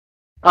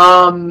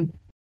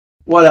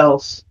 What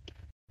else?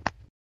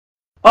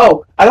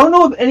 Oh, I don't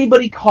know if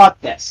anybody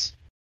caught this.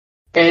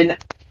 And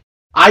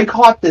I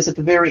caught this at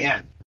the very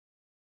end.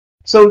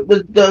 So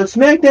the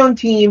SmackDown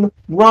team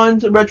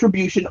runs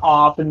Retribution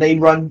off, and they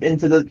run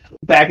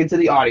back into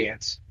the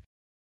audience.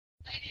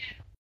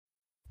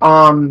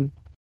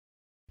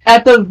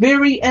 At the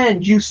very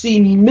end, you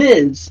see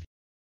Miz,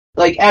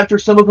 after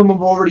some of them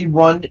have already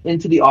run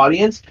into the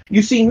audience,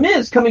 you see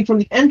Miz coming from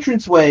the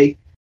entranceway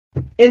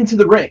into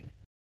the ring.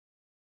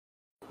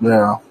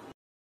 Yeah.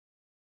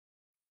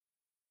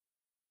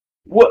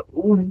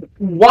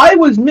 Why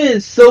was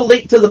Miz so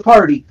late to the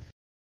party?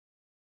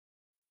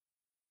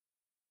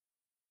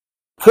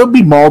 Could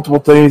be multiple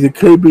things. It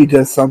could be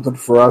just something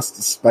for us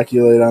to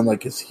speculate on,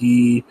 is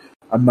he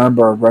a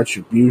member of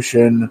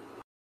Retribution,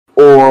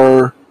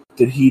 or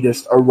did he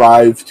just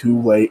arrive too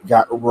late,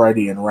 got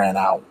ready, and ran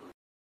out?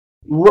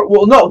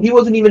 Well, no, he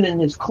wasn't even in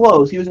his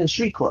clothes. He was in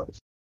street clothes.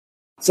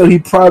 So he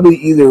probably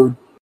either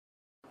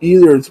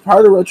it's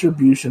part of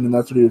Retribution, and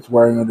that's what he was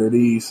wearing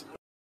underneath,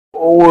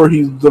 or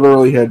he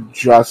literally had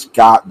just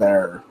got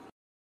there.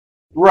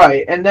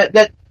 Right, and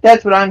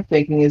that's what I'm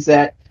thinking, is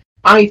that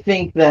I'm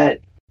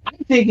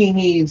thinking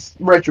he's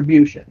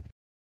Retribution.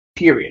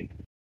 Period.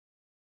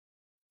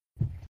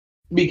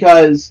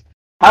 Because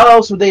how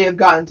else would they have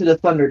gotten to the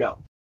Thunderdome?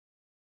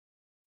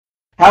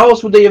 How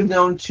else would they have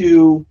known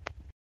to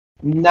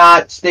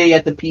not stay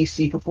at the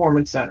PC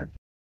Performance Center?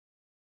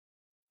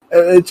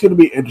 It's going to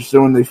be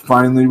interesting when they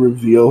finally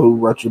reveal who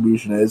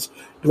Retribution is.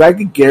 Because I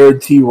can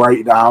guarantee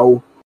right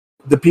now,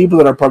 the people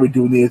that are probably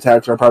doing the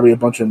attacks are probably a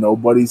bunch of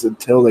nobodies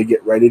until they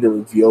get ready to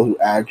reveal who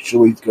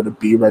actually is going to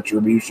be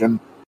Retribution.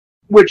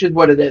 Which is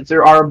what it is.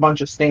 There are a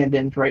bunch of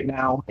stand-ins right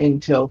now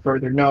until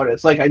further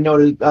notice. Like I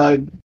noted,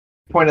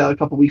 pointed out a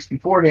couple weeks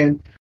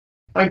beforehand,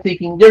 I'm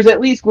thinking there's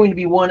at least going to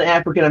be one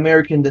African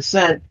American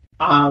descent,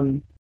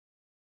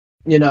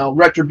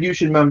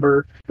 Retribution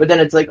member. But then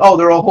it's like, oh,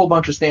 there are a whole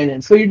bunch of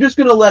stand-ins. So you're just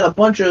going to let a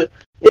bunch of,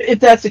 if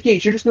that's the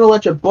case, you're just going to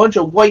let a bunch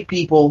of white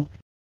people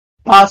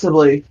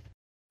possibly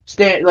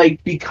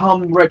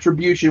become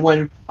Retribution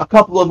when a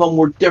couple of them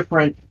were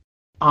different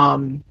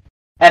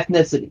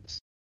ethnicities.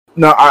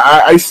 No,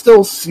 I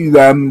still see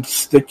them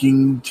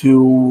sticking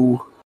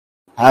to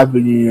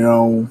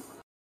having,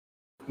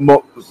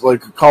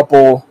 like a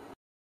couple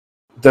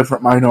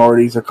different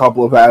minorities, a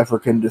couple of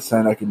African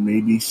descent. I can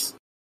maybe,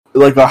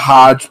 like a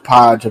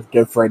hodgepodge of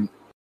different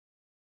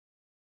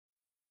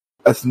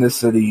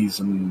ethnicities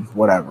and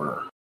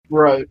whatever.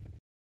 Right.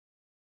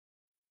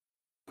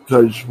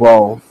 Because,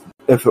 well,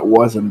 if it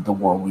wasn't the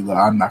world we live,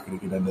 I'm not going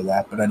to get into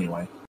that, but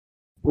anyway.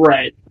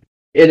 Right.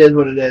 It is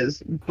what it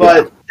is.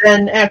 But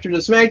then after the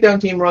SmackDown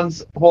team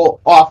runs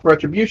off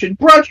Retribution,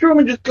 Braun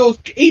Strowman just goes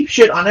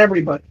apeshit on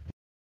everybody.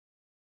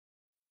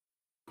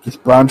 Because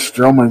Braun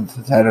Strowman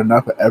has had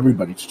enough of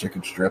everybody's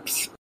chicken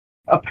strips.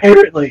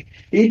 Apparently.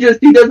 He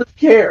doesn't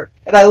care.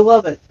 And I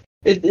love it.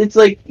 It's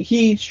like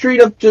he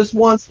straight up just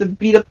wants to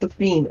beat up the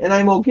Fiend, and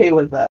I'm okay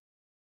with that.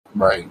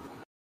 Right.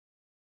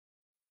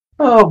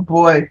 Oh,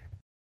 boy.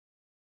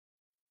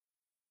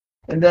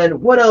 And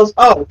then, what else?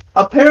 Oh,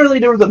 apparently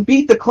there was a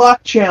Beat the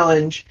Clock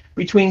challenge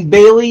between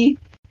Bayley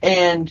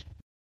and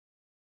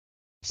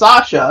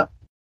Sasha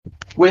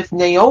with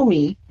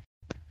Naomi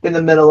in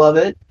the middle of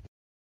it,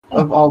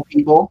 of all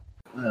people.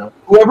 Yeah.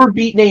 Whoever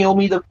beat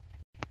Naomi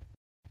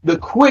the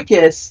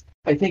quickest,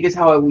 I think is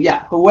how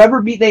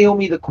whoever beat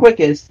Naomi the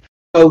quickest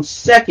goes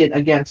second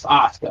against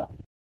Asuka.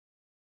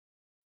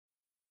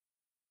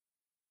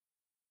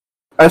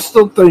 I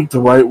still think the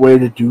right way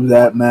to do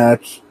that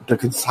match, to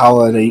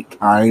consolidate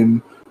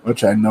time,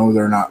 which I know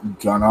they're not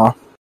gonna,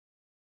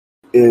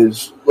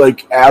 is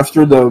like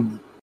after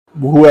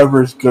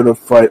whoever's gonna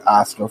fight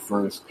Asuka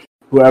first,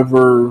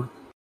 whoever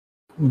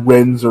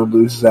wins or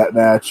loses that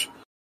match,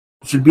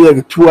 should be like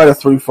a 2 out of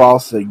 3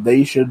 falls thing.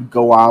 They should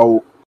go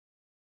out,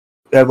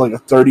 have like a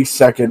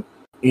 30-second,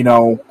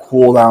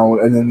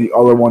 cooldown, and then the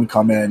other one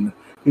come in,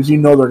 because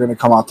they're gonna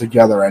come out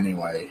together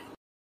anyway.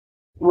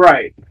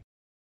 Right.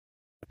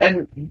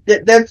 And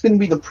that's going to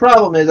be the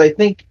problem. Is I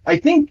think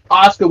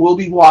Asuka will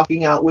be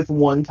walking out with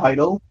one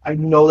title. I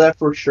know that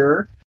for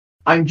sure.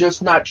 I'm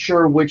just not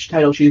sure which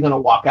title she's going to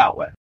walk out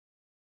with.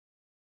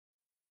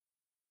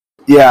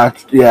 Yeah,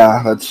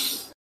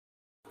 that's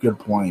a good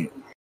point.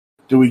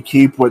 Do we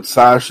keep with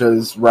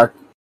Sasha's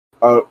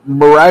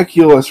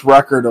miraculous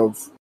record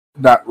of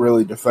not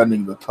really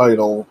defending the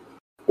title,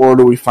 or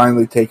do we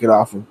finally take it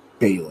off of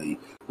Bayley?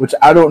 Which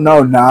I don't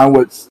know now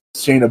with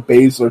Shayna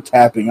Baszler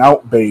tapping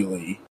out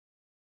Bayley.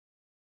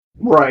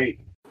 Right.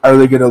 Are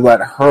they going to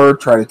let her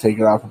try to take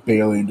it off of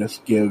Bayley and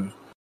just give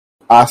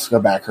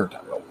Asuka back her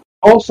title?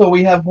 Also,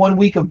 we have 1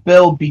 week of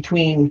build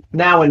between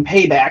now and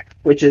Payback,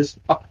 which is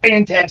a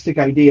fantastic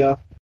idea.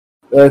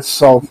 That's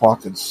so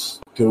fucking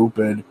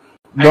stupid.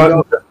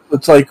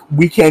 It's like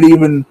we can't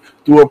even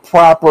do a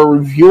proper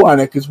review on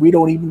it because we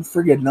don't even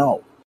friggin'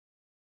 know.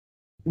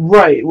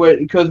 Right,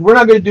 because we're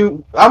not going to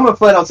do... I'm going to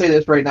flat out say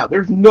this right now.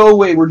 There's no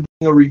way we're doing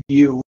a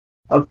review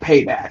of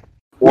Payback.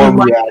 Or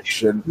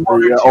reaction,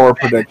 or a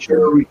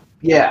prediction.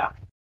 Yeah.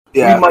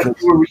 We might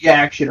do a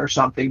reaction or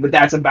something, but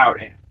that's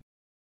about it.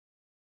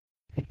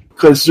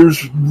 Because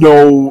there's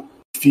no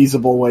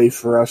feasible way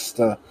for us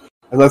to,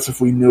 unless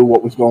if we knew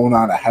what was going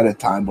on ahead of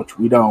time, which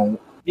we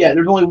don't. Yeah,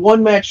 there's only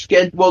one match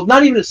scheduled. Well,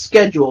 not even a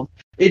scheduled.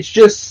 It's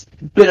just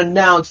been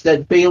announced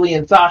that Bayley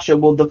and Sasha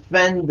will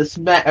defend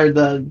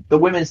the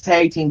women's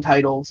tag team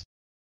titles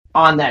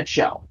on that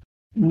show.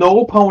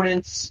 No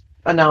opponents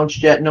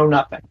announced yet. No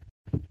nothing.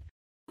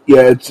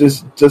 Yeah, it's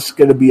just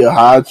going to be a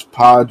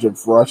hodgepodge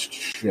of rushed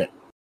shit.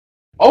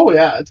 Oh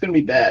yeah, it's going to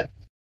be bad.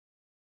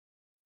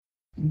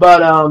 But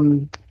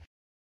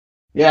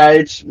yeah,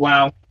 it's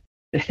wow.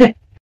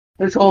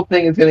 This whole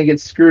thing is going to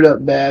get screwed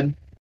up bad.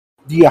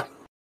 Yeah.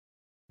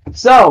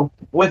 So,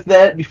 with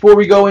that, before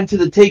we go into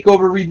the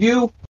Takeover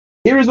review,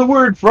 here's a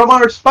word from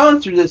our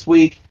sponsor this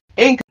week,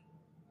 Anchor.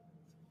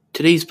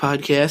 Today's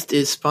podcast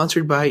is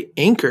sponsored by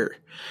Anchor.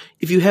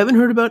 If you haven't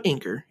heard about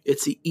Anchor,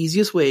 it's the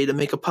easiest way to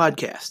make a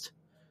podcast.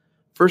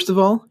 First of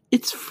all,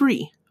 it's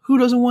free. Who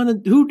doesn't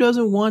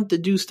want to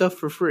do stuff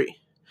for free?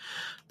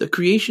 The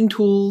creation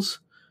tools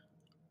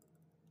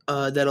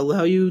that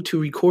allow you to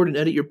record and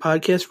edit your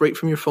podcast right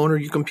from your phone or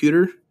your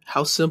computer.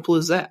 How simple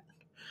is that?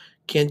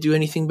 Can't do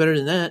anything better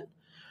than that.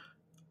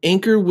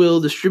 Anchor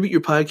will distribute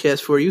your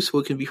podcast for you so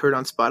it can be heard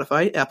on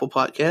Spotify, Apple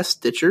Podcasts,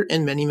 Stitcher,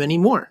 and many, many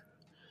more.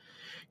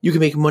 You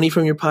can make money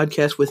from your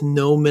podcast with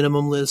no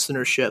minimum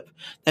listenership.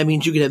 That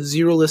means you can have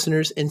 0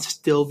 listeners and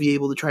still be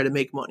able to try to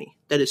make money.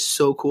 That is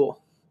so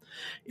cool.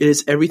 It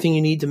is everything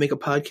you need to make a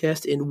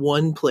podcast in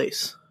one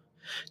place.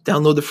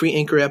 Download the free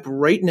Anchor app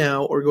right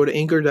now or go to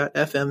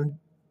anchor.fm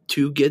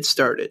to get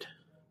started.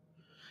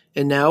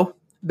 And now,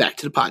 back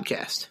to the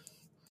podcast.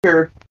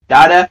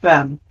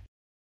 Anchor.fm.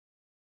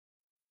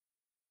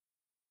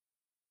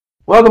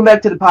 Welcome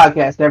back to the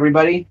podcast,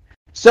 everybody.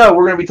 So,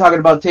 we're going to be talking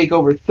about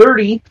Takeover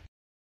 30.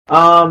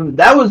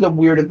 That was a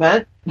weird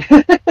event.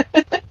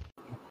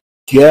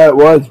 Yeah, it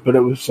was, but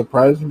it was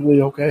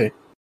surprisingly okay.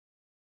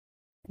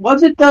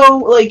 Was it though?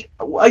 Like,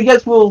 I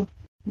guess we'll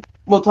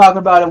talk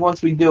about it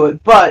once we do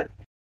it. But,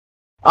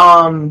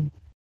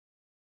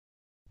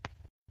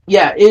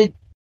 yeah, it.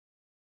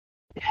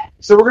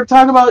 So we're gonna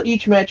talk about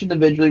each match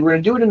individually. We're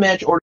gonna do it in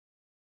match order.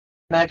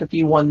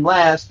 Mcafee won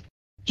last,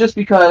 just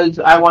because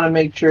I want to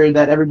make sure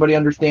that everybody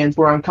understands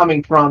where I'm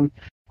coming from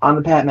on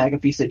the Pat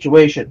McAfee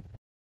situation.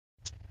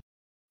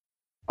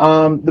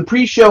 The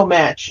pre-show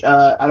match,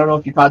 I don't know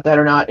if you caught that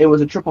or not. It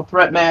was a triple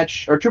threat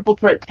match, or triple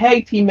threat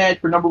tag team match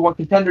for number 1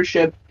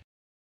 contendership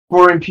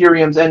for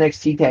Imperium's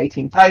NXT tag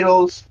team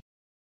titles.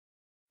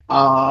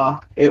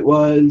 It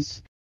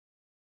was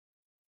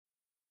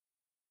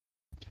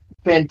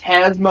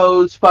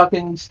Phantasmo's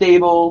fucking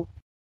stable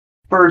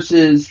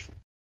versus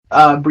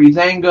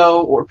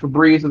Breezango, or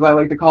Febreze as I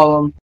like to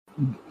call him.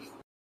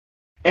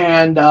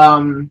 And,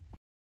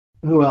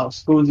 who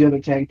else? Who was the other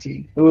tag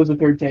team? Who was the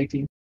third tag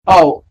team?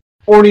 Oh,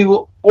 Orny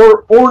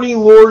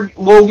Lord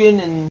Logan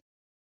and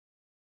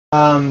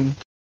can't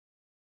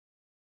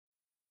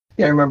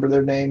remember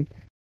their name.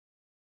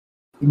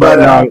 But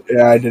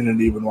yeah, I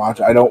didn't even watch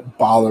it. I don't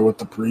bother with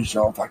the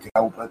pre-show if I can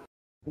help it.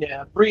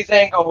 Yeah,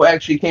 Breezango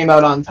actually came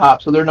out on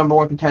top, so they're number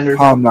 1 contenders.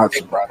 I'm not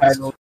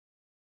surprised.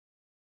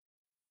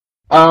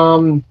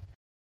 And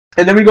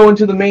then we go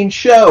into the main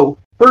show.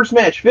 First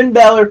match, Finn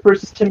Balor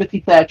versus Timothy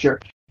Thatcher.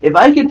 If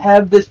I could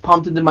have this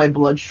pumped into my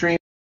bloodstream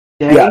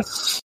today,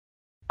 yes,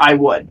 I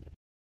would.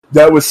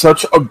 That was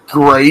such a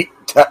great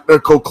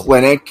technical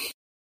clinic.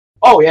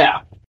 Oh,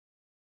 yeah.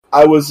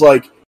 I was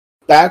like,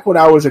 back when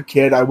I was a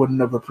kid, I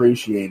wouldn't have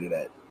appreciated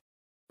it.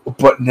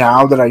 But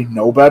now that I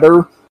know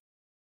better,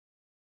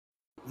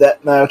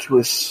 that match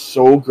was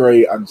so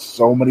great on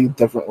so many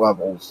different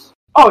levels.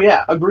 Oh,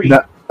 yeah, agreed.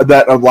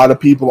 That a lot of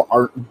people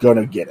aren't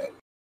gonna get it.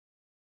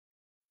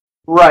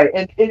 Right,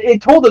 and it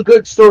told a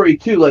good story,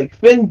 too. Like,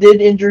 Finn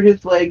did injure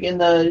his leg in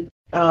the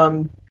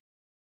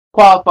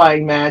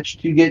qualifying match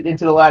to get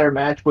into the ladder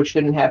match, which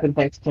didn't happen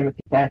thanks to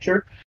Timothy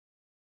Thatcher.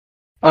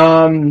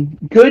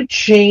 Good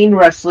chain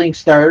wrestling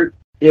start.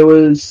 There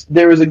was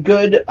a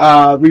good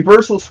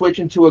reversal switch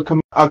into a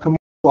Kimura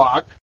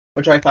block,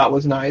 which I thought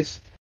was nice.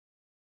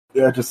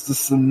 Yeah, just the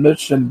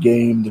submission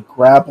game, the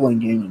grappling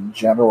game in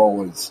general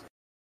was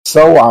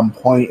so on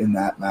point in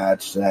that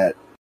match that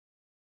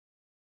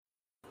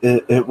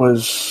it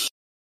was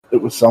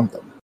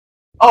something.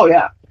 Oh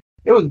yeah,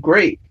 it was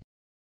great.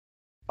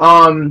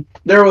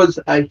 There was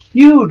a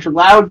huge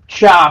loud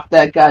chop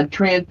that got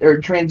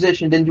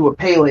transitioned into a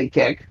Pele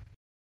kick.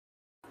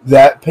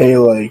 That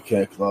Pele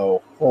kick,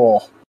 though,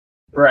 oh,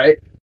 right.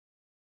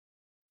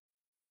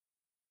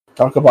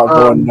 Talk about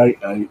going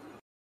night-night.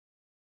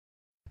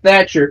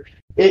 Thatcher.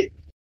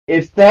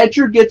 If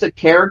Thatcher gets a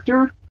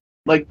character,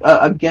 like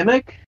a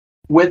gimmick,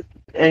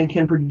 and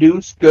can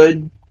produce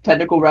good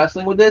technical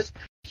wrestling with this,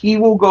 he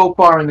will go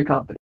far in the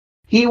company.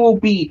 He will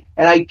be,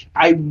 and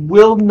I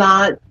will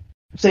not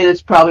say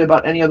this probably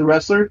about any other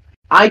wrestler,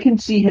 I can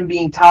see him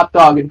being top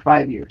dog in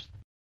 5 years.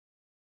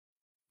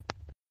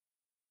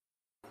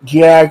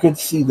 Yeah, I could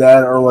see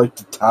that, or like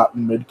the top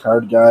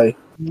mid-card guy.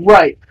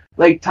 Right.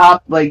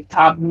 Top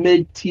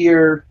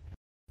mid-tier,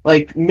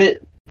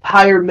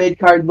 higher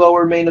mid-card,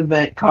 lower main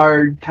event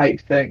card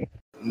type thing.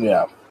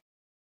 Yeah.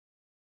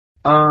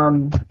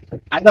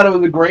 I thought it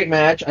was a great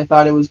match. I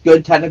thought it was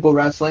good technical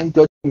wrestling,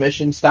 good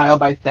submission style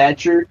by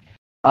Thatcher.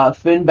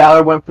 Finn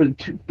Balor went for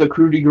the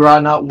coup de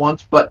grace not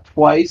once but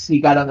twice. He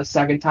got on the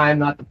second time,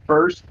 not the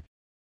first.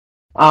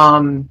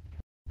 And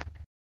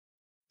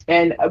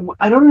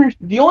I don't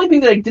understand. The only thing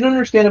that I didn't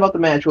understand about the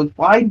match was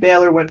why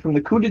Balor went from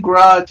the coup de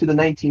grace to the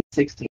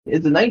 1916.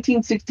 Is the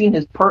 1916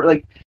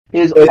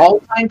 his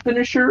all-time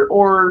finisher,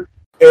 or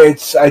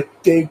it's, I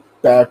think,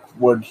 back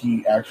when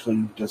he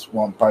actually just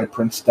won by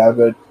Prince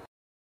Devitt.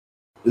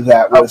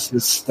 That was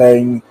his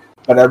thing.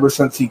 But ever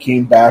since he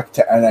came back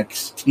to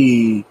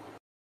NXT,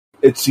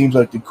 it seems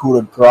like the coup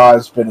de grace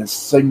has been his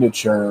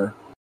signature.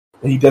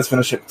 He does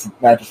finish it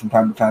matches from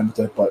time to time with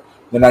it, but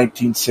the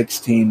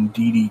 1916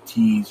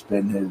 DDT's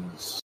been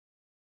his.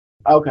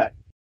 Okay,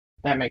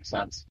 that makes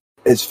sense.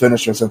 His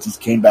finisher since he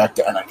came back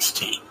to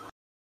NXT.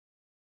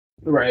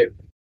 Right.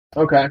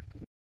 Okay.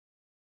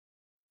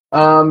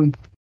 Out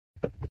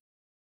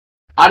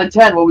of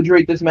 10, what would you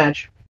rate this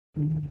match?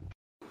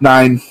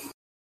 9.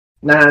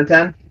 9 out of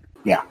 10?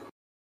 Yeah.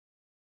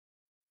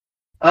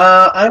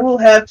 I will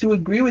have to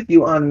agree with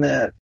you on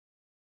that.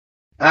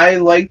 I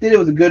liked it. It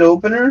was a good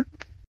opener.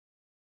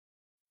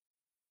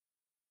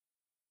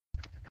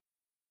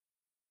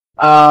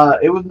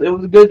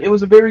 It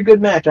was a very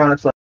good match,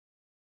 honestly.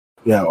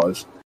 Yeah, it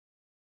was.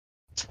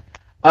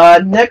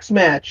 Next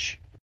match,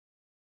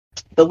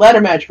 the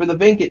ladder match for the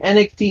vacant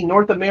NXT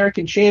North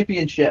American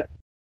Championship.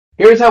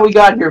 Here's how we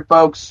got here,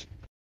 folks.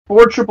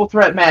 4 triple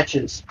threat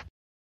matches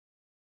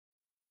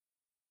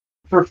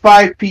for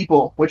 5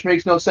 people, which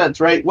makes no sense,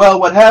 right? Well,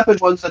 what happened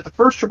was that the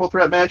first triple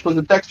threat match was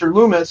that Dexter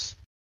Lumis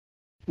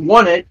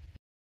won it,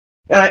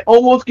 and I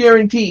almost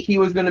guarantee he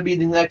was going to be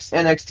the next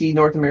NXT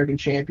North American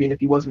champion if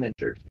he wasn't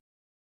injured.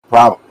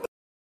 Probably.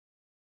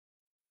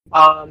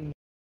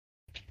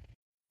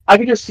 I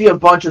could just see a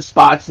bunch of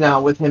spots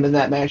now with him in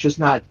that match, just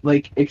not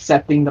like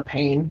accepting the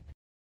pain.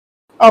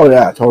 Oh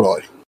yeah,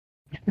 totally.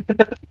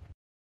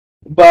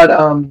 But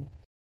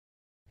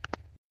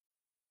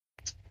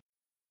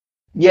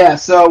yeah.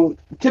 So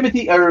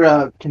Timothy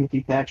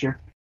Thatcher,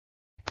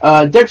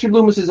 Dexter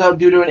Lumis is out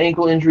due to an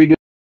ankle injury.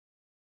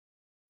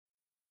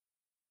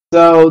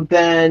 So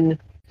then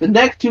the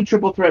next 2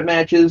 triple threat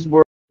matches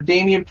were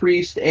Damian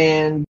Priest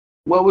and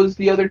what was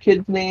the other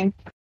kid's name?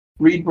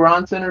 Reed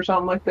Bronson or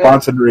something like that?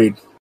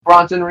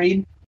 Bronson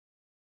Reed.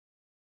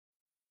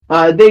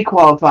 They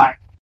qualify.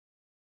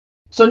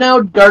 So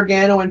now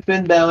Gargano and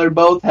Finn Balor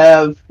both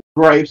have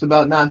gripes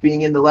about not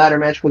being in the ladder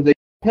match because they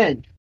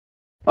pinned.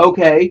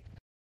 Okay.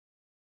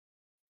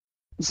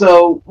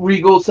 So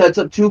Regal sets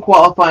up 2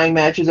 qualifying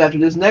matches after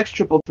this next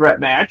triple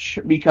threat match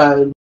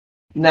because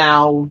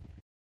now,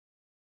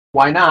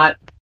 why not?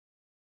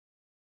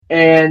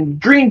 And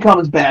Dream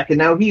comes back and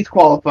now he's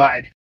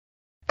qualified.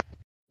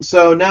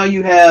 So now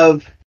you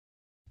have,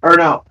 or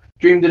no,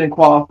 Dream didn't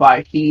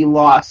qualify. He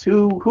lost.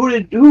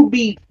 Who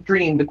beat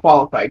Dream to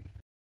qualify?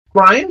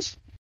 Grimes?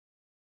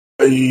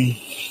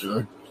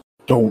 I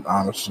don't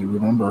honestly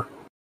remember.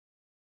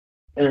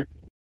 Yeah,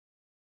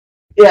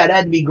 it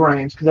had to be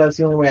Grimes because that's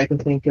the only way I can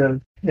think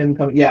of him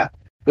coming. Yeah,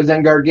 because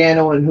then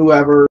Gargano and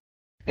whoever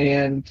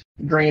and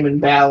Dream and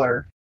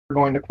Balor are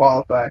going to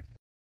qualify.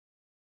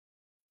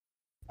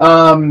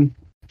 And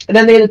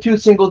then they had the 2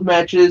 singles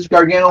matches.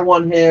 Gargano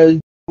won his.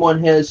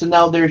 So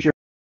now there's your.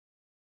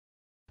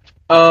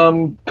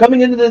 Coming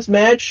into this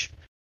match,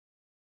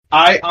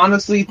 I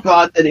honestly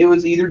thought that it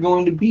was either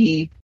going to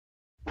be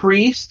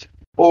Priest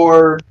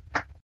or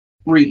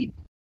Reed.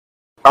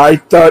 I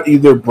thought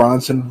either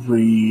Bronson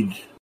Reed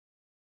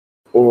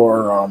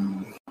or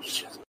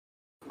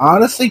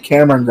honestly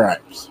Cameron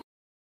Grimes.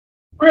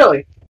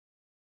 Really?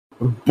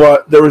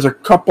 But there was a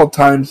couple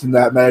times in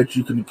that match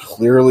you can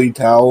clearly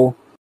tell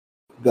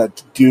that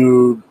the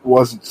dude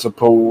wasn't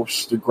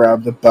supposed to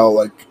grab the belt.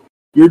 Like,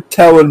 you're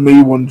telling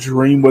me when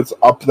Dream was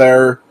up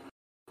there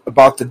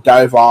about to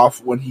dive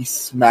off, when he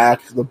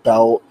smacked the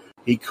belt,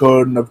 he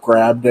couldn't have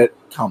grabbed it?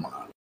 Come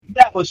on.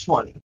 That was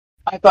funny.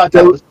 I thought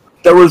that was...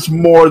 There was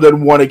more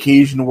than one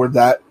occasion where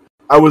that...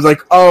 I was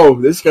like, oh,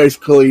 this guy's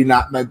clearly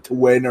not meant to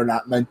win or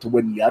not meant to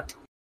win yet.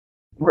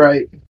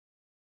 Right.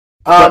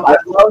 I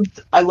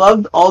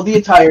loved all the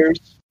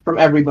attires from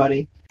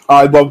everybody.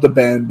 I love the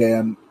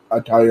bandana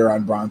attire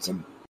on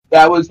Bronson.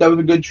 That was a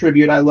good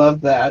tribute. I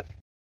love that.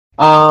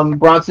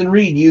 Bronson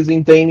Reed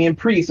using Damian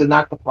Priest to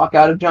knock the fuck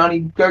out of Johnny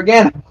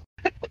Gargano.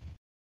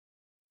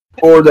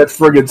 Or that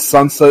friggin'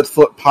 sunset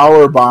flip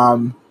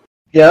powerbomb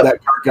Yep. that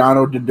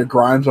Gargano did to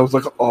Grimes. I was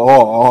like,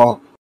 oh,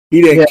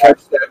 he didn't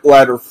catch that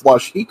ladder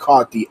flush. He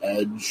caught the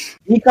edge.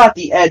 He caught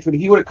the edge, but if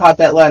he would have caught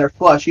that ladder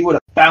flush, he would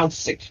have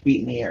bounced 6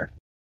 feet in the air.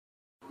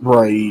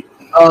 Right.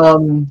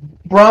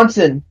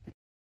 Bronson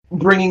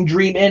bringing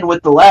Dream in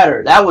with the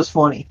ladder. That was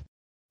funny.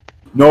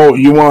 No,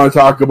 you want to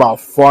talk about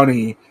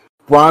funny.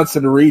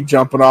 Bronson Reed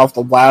jumping off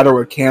the ladder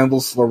with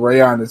Candice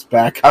LeRae on his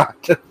back.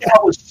 That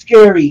was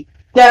scary.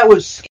 That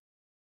was scary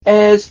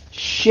as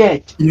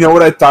shit. You know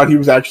what I thought he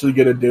was actually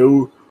going to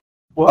do?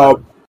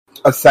 What?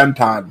 A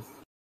senton.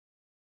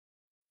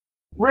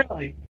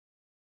 Really?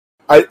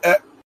 I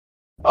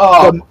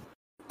thought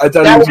that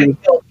would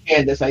have killed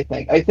Candice, I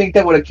think. I think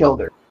that would have killed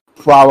her.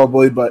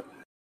 Probably, but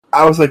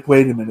I was like,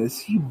 wait a minute, is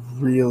he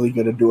really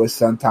going to do a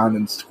senton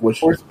and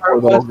squish this poor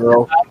little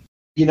girl?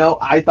 You know,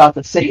 I thought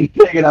the same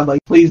thing, and I'm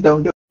like, please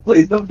don't do it.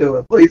 Please don't do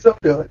it. Please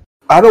don't do it.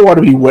 I don't want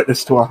to be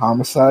witness to a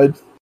homicide.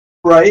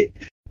 Right?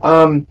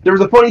 There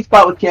was a funny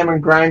spot with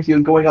Cameron Grimes. He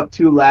was going up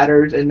 2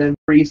 ladders, and then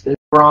Priest and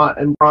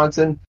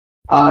Bronson,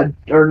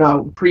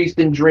 Priest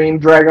and Dream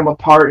drag him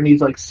apart, and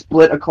he's like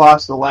split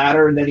across the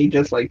ladder, and then he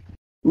just like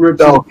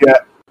rips. Oh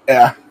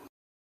yeah,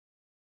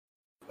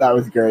 that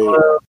was great.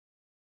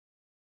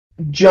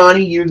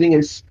 Johnny using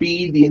his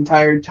speed the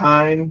entire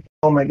time.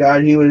 Oh my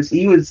god, he was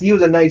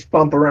a nice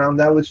bump around.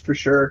 That was for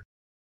sure.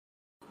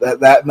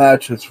 That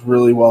match was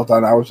really well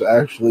done. I was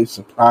actually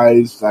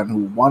surprised on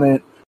who won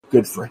it.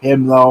 Good for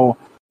him though.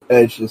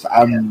 It's just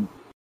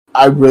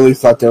I really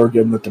thought they were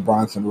giving it to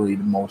Bronson Reed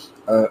most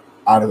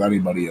out of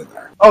anybody in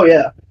there. Oh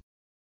yeah.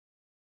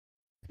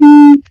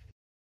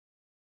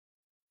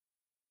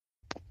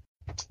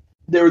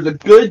 There was a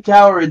good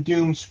Tower of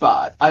Doom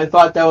spot. I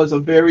thought that was a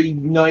very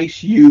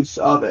nice use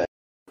of it.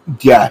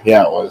 Yeah,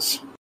 it was.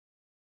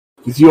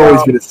 Because you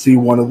always get to see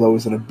one of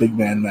those in a big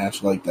man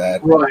match like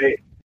that. Right.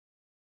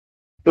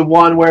 The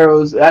one where it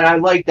was, and I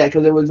like that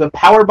because it was a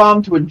power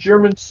bomb to a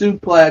German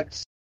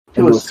suplex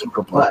to a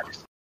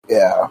superplex.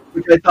 Yeah.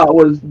 Which I thought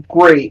was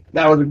great.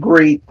 That was a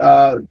great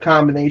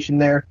combination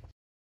there.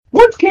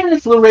 Once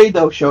Candice LeRae,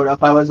 though, showed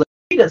up, I was like,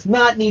 she does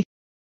not need to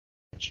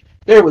match.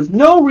 There was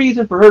no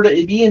reason for her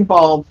to be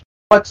involved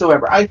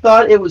whatsoever. I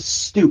thought it was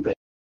stupid.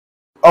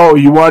 Oh,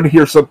 you want to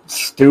hear something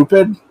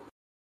stupid?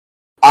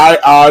 I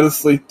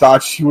honestly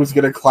thought she was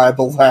going to climb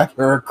the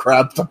ladder and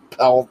grab the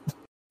belt.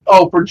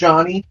 Oh, for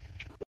Johnny?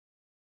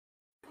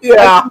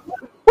 Yeah.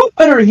 What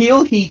better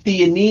heel heat do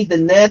you need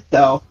than that,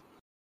 though?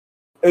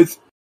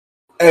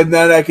 And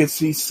then I could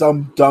see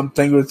some dumb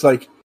thing where it's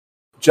like,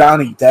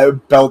 Johnny,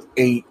 that belt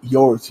ain't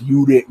yours.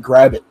 You didn't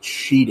grab it.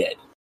 She did.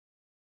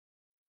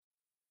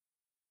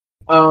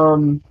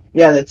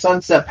 Yeah, that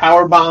sunset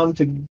powerbomb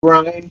to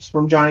Grimes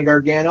from Johnny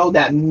Gargano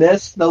that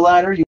missed the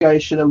ladder. You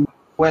guys should have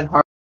went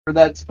hard for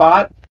that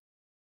spot.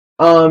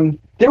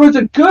 There was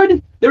a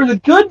good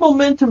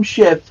momentum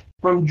shift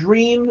from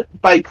Dream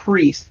by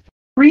Priest.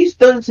 Priest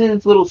does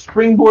his little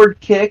springboard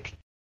kick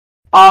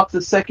off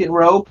the second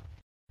rope,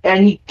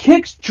 and he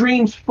kicks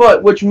Dream's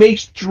foot, which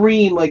makes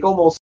Dream like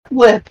almost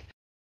flip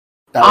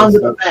onto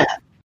the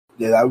mat.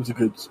 Yeah, that was a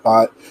good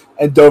spot.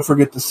 And don't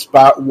forget the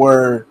spot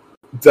where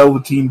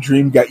Velveteen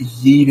Dream got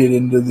yeeted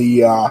into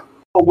the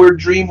where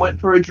Dream went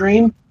for a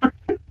dream?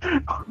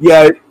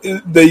 Yeah,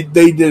 they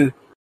did.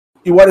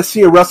 You want to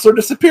see a wrestler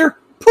disappear?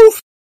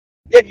 Poof!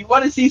 Yeah, you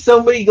want to see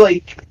somebody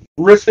like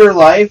risk their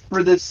life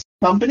for this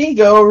company?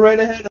 Go right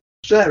ahead and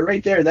watch that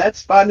right there. That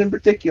spot in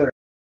particular.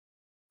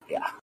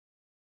 Yeah.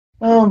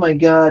 Oh my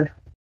god.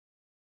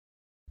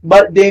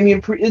 But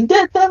Damian Priest,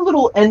 that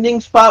little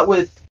ending spot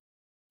with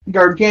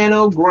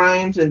Gargano,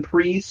 Grimes, and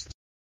Priest,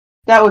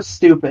 that was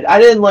stupid. I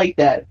didn't like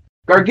that.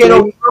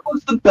 Gargano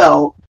throws the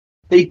belt,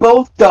 they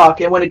both duck,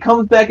 and when it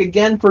comes back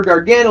again for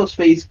Gargano's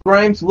face,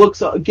 Grimes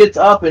gets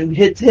up and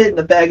hits hit in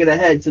the back of the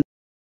head, so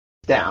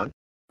down.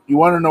 You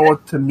want to know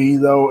what, to me,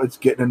 though, it's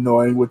getting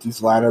annoying with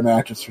these ladder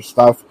matches for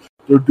stuff?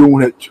 They're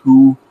doing it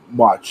too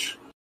much.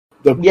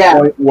 The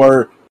point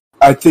where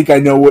I think I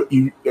know what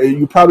you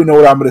probably know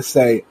what I'm going to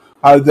say.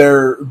 How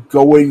they're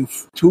going,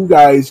 two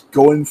guys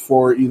going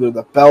for either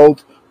the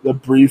belt, the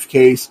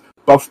briefcase,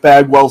 Buff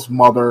Bagwell's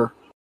mother,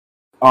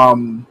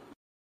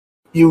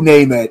 you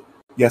name it.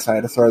 Yes, I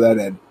had to throw that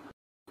in.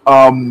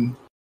 And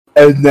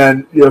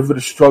then you have to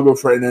struggle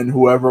for it, and then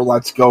whoever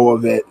lets go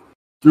of it.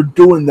 They're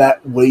doing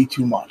that way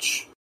too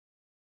much.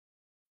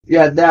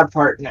 Yeah, that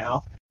part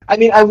now. I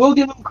mean, I will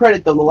give them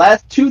credit, though. The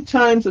last two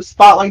times a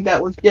spot like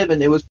that was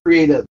given, it was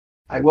creative.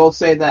 I will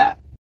say that.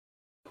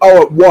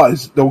 Oh, it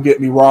was. Don't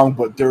get me wrong,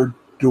 but they're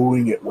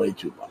doing it way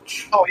too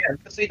much. Oh, yeah,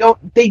 because they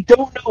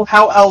don't know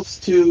how else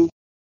to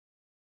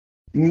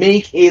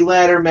make a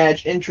ladder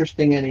match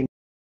interesting anymore.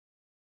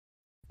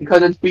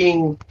 Because it's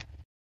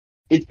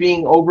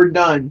being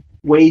overdone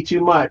way too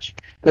much.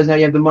 Because now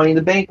you have the Money in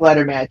the Bank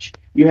ladder match.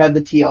 You have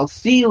the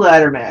TLC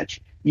ladder match.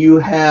 You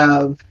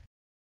have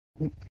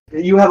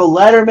a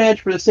ladder match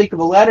for the sake of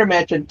a ladder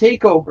match and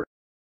Takeover.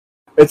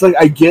 It's like,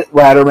 I get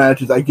ladder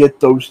matches. I get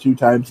those 2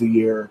 times a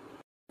year.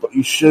 But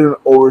you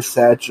shouldn't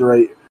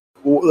oversaturate.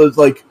 It's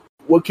like,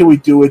 what can we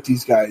do with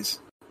these guys?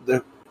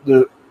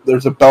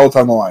 There's a belt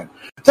on the line.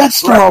 Let's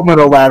throw them in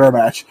a ladder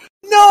match.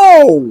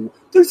 No!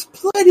 There's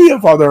plenty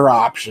of other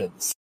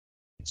options.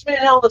 It's been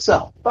Hell in a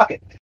Cell. Fuck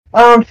it.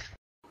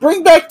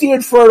 Bring back the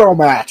Inferno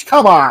match.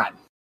 Come on.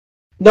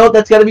 No,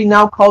 that's got to be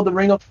now called the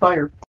Ring of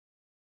Fire.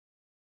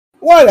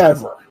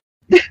 Whatever.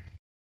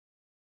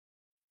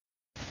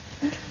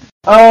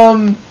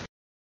 Okay,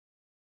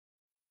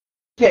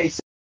 so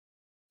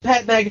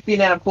Pat McAfee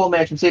and Adam Cole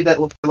match and save that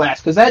for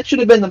last, because that should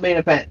have been the main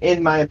event,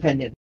 in my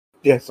opinion.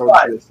 Yeah, so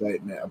I was going to say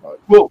it now.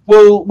 But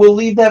we'll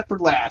leave that for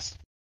last.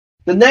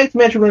 The next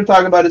match we're going to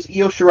talk about is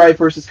Io Shirai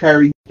versus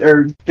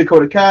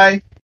Dakota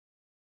Kai.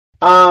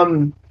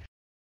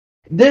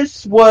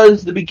 This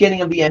was the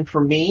beginning of the end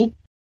for me.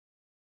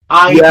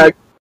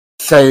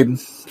 Same.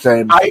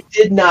 I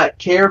did not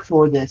care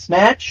for this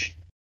match.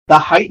 The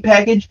hype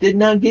package did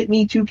not get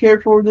me to care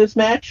for this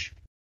match.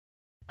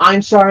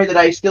 I'm sorry that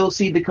I still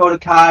see Dakota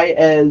Kai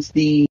as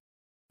the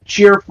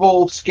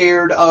cheerful,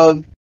 scared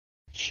of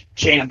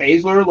Shayna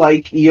Baszler,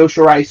 like Io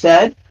Shirai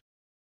said.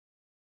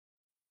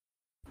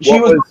 She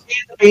was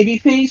a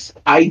babyface.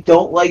 I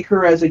don't like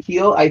her as a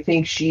heel. I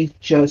think she's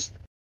just...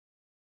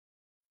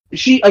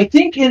 I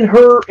think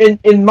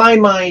in my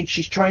mind,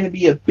 she's trying to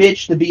be a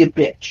bitch to be a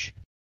bitch.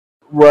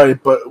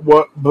 Right,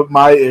 but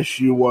my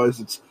issue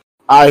was,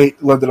 I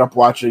ended up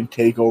watching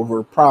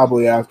Takeover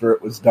probably after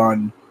it was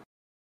done,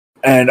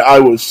 and I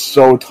was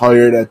so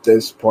tired at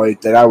this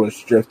point that I was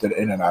drifting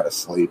in and out of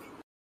sleep.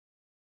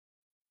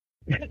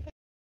 And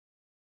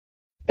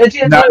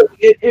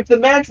if the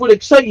match would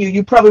excite you,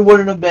 you probably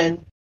wouldn't have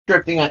been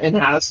drifting in and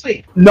out of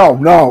sleep.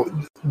 No,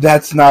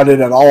 that's not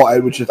it at all. I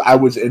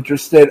was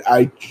interested.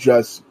 I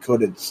just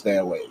couldn't stay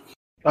awake.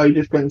 Oh, you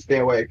just couldn't stay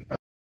awake.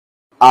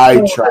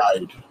 I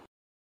tried.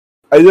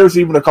 There was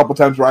even a couple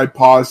times where I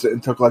paused it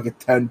and took like a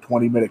 10,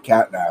 20-minute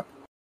cat nap.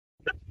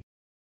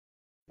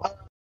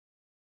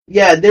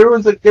 yeah, there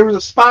was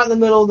a spot in the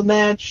middle of the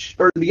match,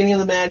 or the beginning of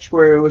the match,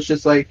 where it was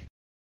just like,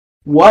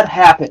 what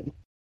happened?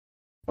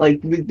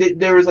 Like,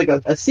 there was like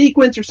a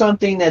sequence or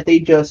something that they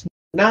just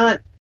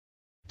not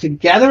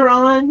together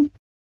on.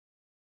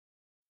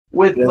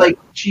 With like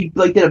she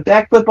like did a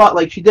backflip,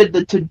 like she did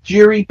the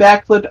Tajiri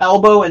backflip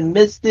elbow and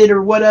missed it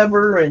or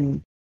whatever,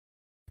 and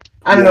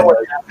I don't know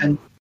what happened.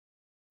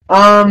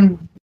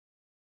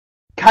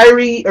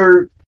 Kairi,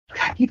 or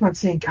I keep on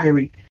saying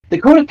Kairi.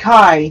 Dakota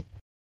Kai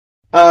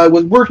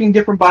was working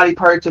different body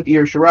parts of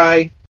Io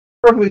Shirai.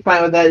 Perfectly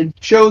fine with that. It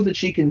shows that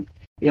she can,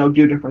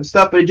 do different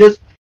stuff. But it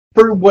just,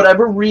 for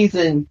whatever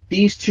reason,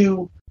 these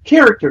two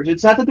characters,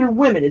 it's not that they're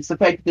women, it's the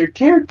fact that their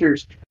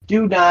characters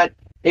do not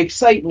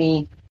excite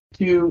me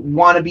to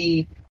want to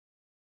be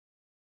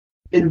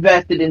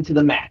invested into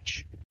the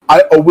match.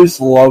 I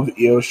always love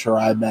Io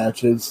Shirai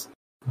matches,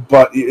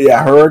 but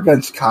yeah, her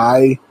against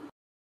Kai,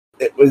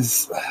 it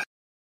was.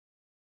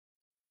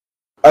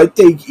 I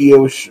think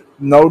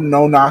no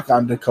knock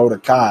on Dakota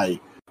Kai,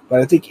 but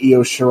I think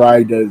Io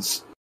Shirai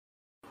does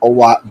a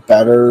lot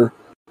better.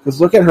 Because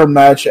look at her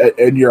match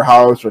In Your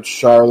House with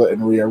Charlotte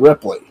and Rhea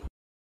Ripley.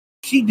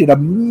 She did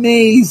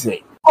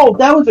amazing. Oh,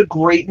 that was a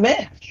great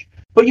match.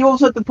 But you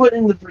also have to put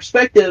into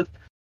perspective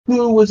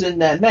who was in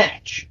that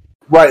match.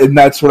 Right, and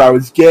that's what I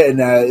was getting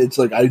at. It's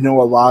like, I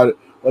know a lot,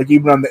 like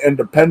even on the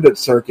independent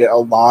circuit, a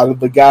lot of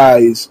the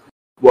guys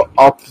will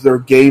up their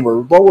game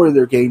or lower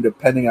their game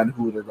depending on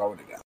who they're going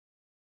against.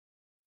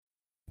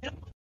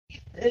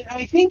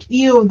 I think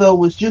Io, though,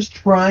 was just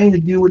trying to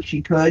do what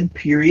she could,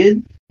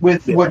 period,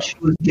 with what she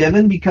was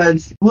given,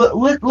 because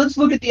let's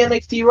look at the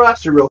NXT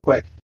roster real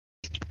quick.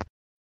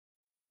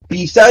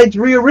 Besides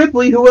Rhea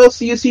Ripley, who else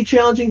do you see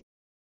challenging?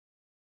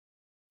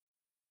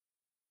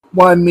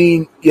 Well, I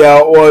mean,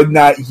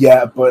 not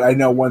yet, but I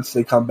know once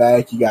they come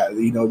back, you got,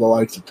 the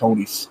likes of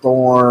Toni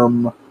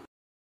Storm.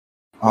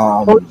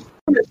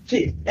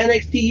 NXT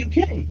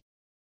UK.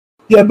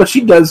 Yeah, but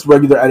she does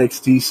regular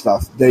NXT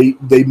stuff.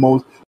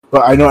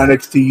 But I know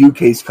NXT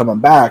UK is coming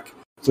back,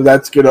 so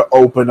that's going to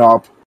open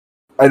up.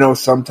 I know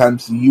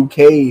sometimes the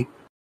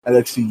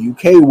NXT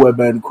UK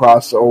women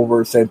cross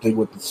over, same thing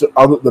with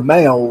the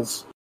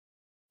males,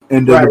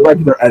 and then the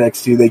regular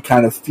NXT, they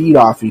kind of feed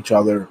off each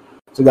other.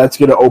 So that's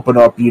going to open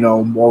up,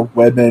 more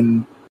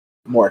women,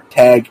 more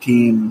tag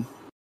team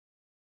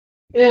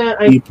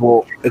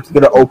people. It's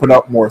going to open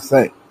up more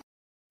things.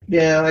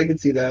 Yeah, I can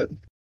see that.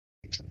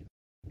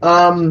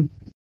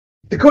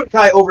 Dakota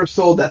Kai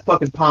oversold that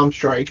fucking palm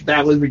strike.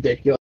 That was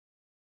ridiculous.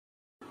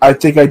 I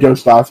think I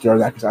dozed off during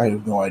that because I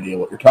have no idea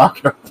what you're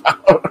talking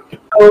about.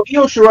 So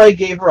Io Shirai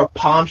gave her a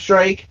palm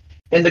strike,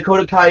 and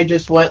Dakota Kai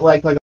just went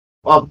like a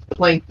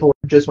plank board,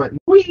 just went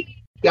whee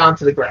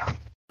onto the ground.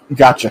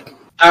 Gotcha.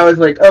 I was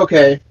like,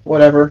 okay,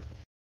 whatever.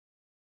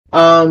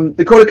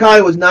 Dakota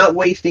Kai was not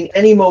wasting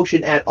any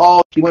motion at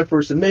all. She went for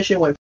a submission,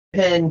 went for a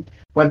pin,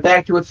 went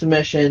back to a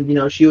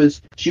submission. She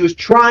was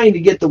trying to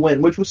get the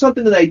win, which was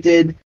something that I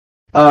did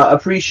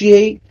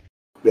appreciate.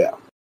 Yeah.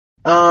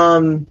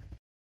 The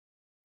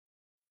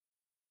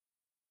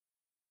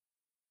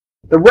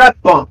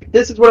ref bump.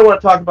 This is what I want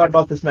to talk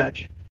about this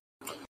match.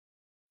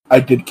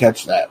 I did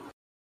catch that.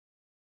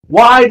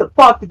 Why the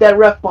fuck did that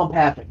ref bump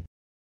happen?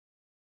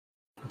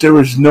 There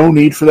was no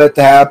need for that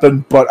to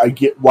happen, but I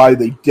get why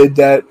they did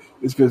that.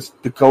 Is because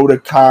Dakota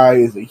Kai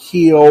is a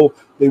heel.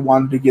 They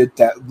wanted to get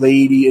that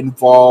lady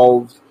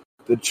involved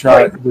to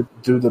try to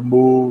do the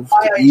move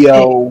to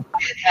Io. Why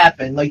it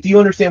happened? Like, do you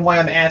understand why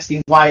I'm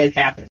asking why it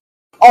happened?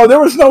 Oh, there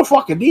was no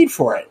fucking need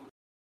for it.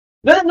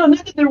 No,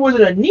 not that there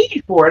wasn't a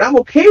need for it. I'm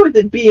okay with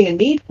it being a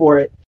need for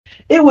it.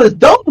 It was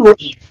dumb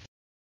relief.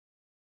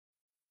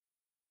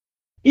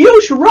 Io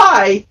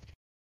Shirai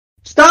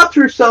stopped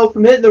herself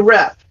from hitting the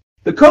ref.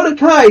 Dakota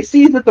Kai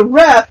sees that the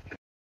ref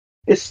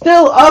is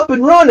still up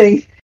and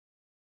running.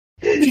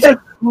 She's like,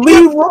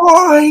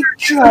 Leroy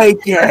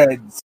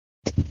Jenkins!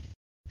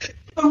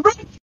 The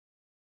ref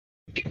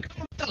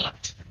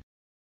stopped.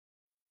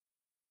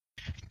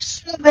 He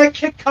saw that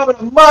kick coming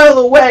a mile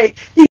away.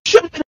 He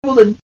should have been able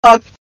to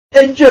duck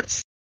and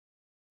just...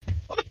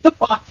 What the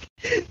fuck?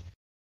 I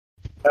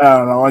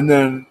don't know. And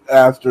then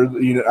after,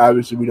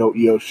 obviously we know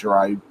Io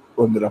Shirai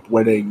ended up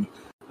winning.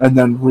 And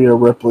then Rhea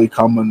Ripley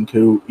coming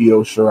to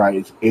Io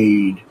Shirai's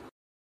aid.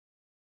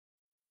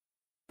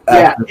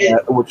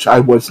 Which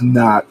I was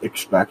not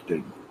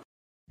expecting.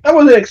 I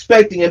wasn't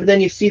expecting it, but then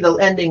you see the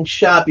ending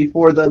shot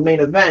before the main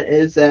event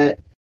is that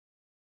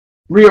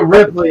Rhea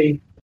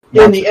Ripley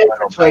in the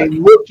entranceway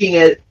looking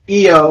at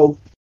Io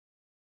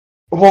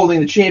holding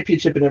the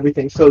championship and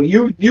everything. So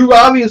you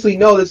obviously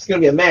know this is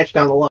going to be a match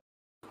down the line.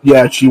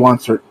 Yeah, she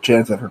wants her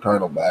chance at her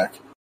title back.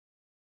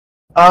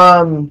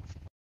 And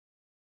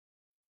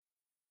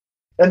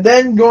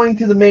then going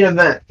to the main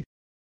event.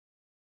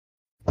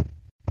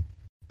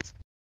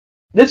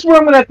 This is where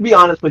I'm going to have to be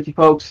honest with you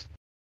folks.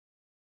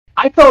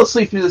 I fell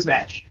asleep through this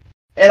match.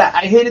 And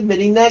I hate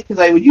admitting that because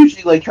I would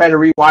usually try to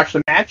rewatch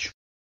the match.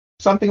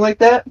 Something like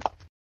that.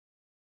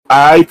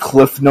 I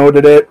cliff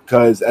noted it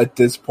because at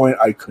this point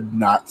I could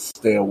not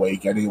stay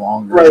awake any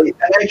longer. Right,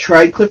 and I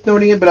tried cliff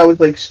noting it, but I was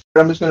like,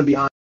 I'm just going to be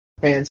honest,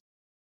 fans.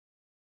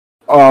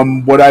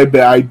 What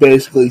I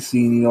basically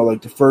seen,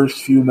 like the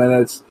first few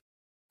minutes,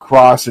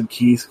 Cross and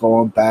Keith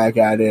going back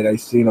at it. I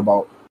seen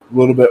about a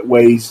little bit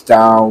ways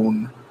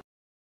down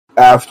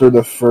after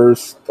the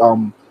first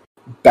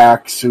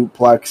back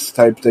suplex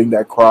type thing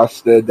that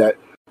Cross did that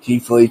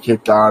Keith Lee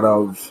kicked out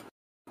of,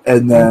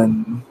 and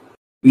then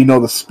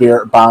the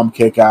Spirit Bomb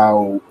kick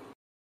out.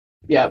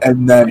 Yeah.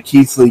 And then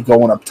Keith Lee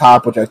going up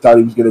top, which I thought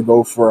he was going to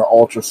go for an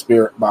Ultra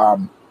Spirit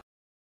Bomb.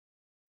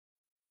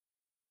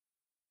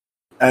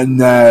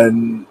 And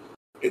then,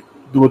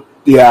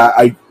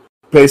 I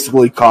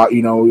basically caught,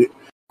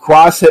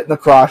 Cross hitting the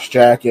cross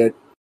jacket,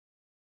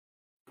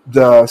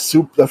 the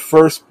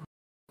first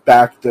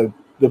back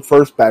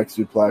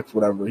suplex,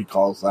 whatever he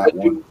calls that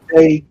one.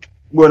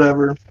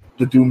 Whatever.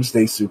 The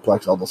Doomsday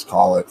suplex, I'll just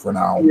call it for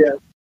now. Yeah.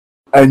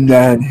 And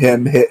then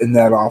him hitting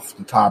that off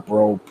the top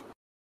rope.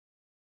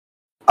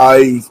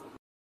 I'm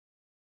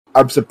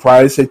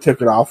surprised they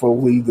took it off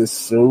of Lee this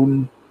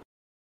soon.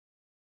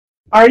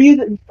 Are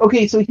you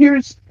okay? So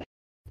here's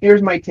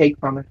my take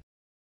from it.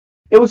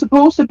 It was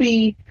supposed to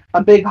be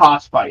a big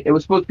hoss fight. It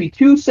was supposed to be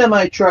two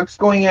semi trucks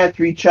going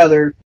after each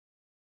other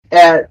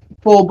at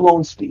full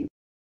blown speed.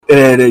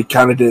 And it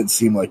kind of didn't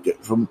seem like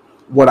it from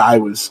what I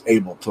was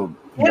able to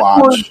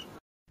watch.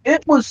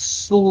 It was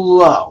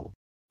slow.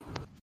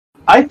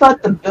 I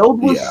thought the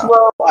build was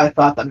slow. I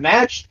thought the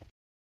match,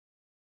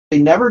 they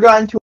never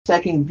got into a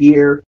second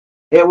gear.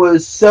 It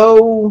was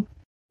so...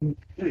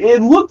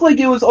 It looked like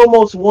it was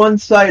almost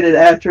one-sided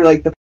after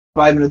like the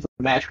 5 minutes of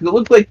the match, because it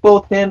looked like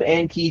both him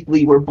and Keith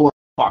Lee were blown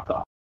the fuck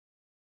up.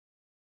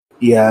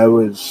 Yeah, it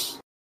was...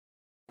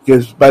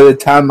 Because by the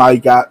time I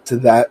got to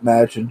that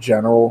match in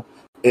general,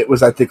 it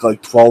was, I think,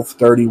 like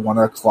 12:30, 1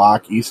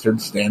 o'clock Eastern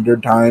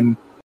Standard Time.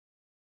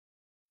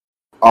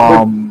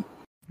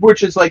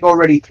 Which is like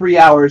already 3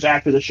 hours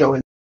after the show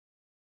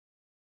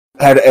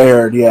had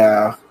aired,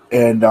 yeah.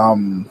 And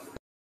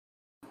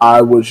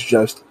I was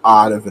just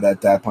out of it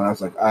at that point. I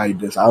was like, I'm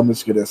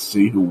just gonna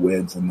see who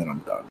wins, and then I'm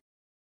done.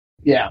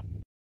 Yeah,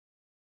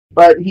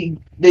 but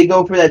they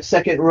go for that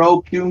second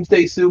rope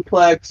Doomsday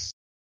suplex,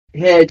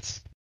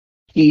 hits,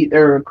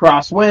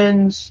 Cross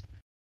wins,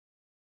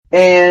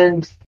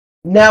 and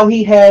now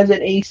he has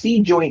an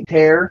AC joint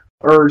tear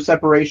or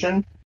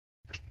separation,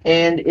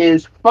 and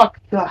is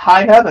fucked to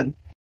high heaven.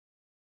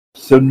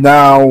 So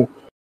now,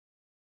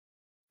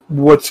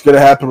 what's gonna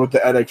happen with the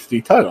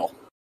NXT title?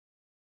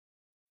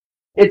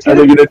 It's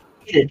going to be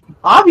heated,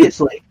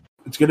 obviously.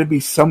 It's going to be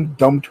some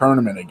dumb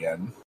tournament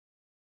again.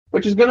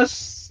 Which is going to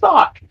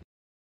suck.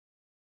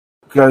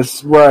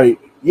 Because, right,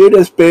 you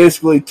just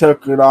basically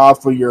took it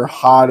off of your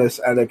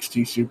hottest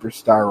NXT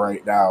superstar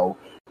right now,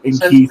 in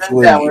Keith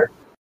Lee.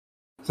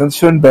 Since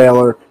Finn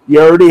Balor.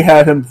 You already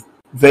had him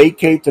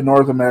vacate the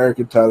North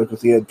American title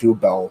because he had 2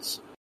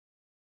 belts.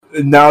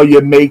 And now you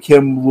make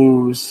him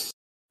lose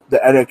the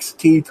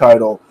NXT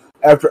title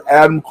after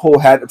Adam Cole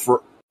had it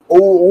for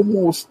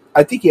almost,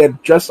 I think he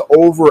had just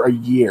over a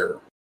year.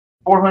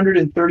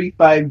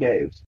 435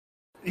 days.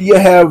 You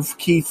have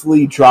Keith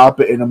Lee drop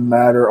it in a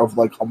matter of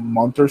like a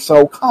month or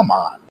so. Come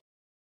on.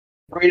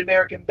 Great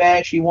American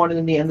Bash, he won it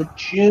in the end of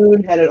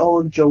June, had it all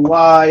in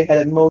July, had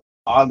it most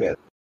of August.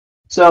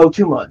 So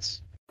 2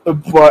 months.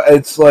 But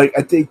it's like,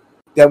 I think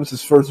that was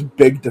his first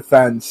big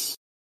defense.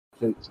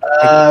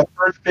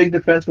 First big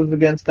defense was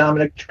against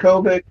Dominic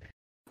Djokovic.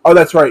 Oh,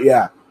 that's right,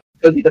 yeah.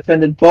 Because he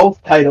defended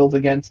both titles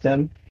against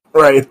him.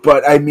 Right,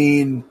 but I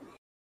mean,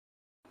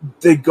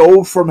 they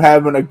go from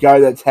having a guy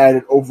that's had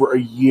it over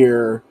a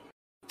year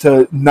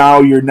to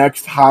now your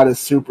next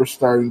hottest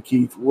superstar in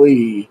Keith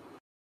Lee,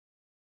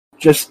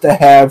 just to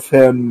have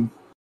him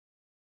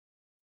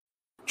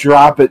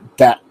drop it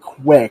that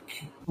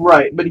quick.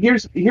 Right, but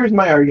here's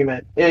my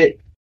argument.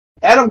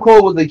 Adam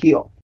Cole was a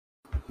heel.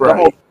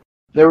 Right.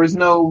 There was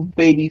no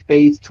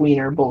babyface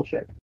tweener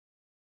bullshit.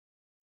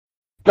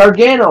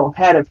 Gargano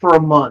had it for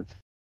a month.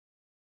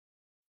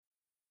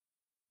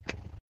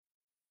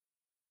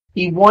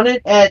 He won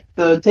it at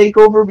the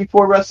Takeover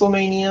before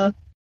WrestleMania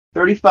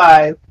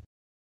 35,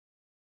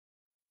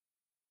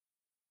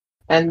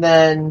 and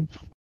then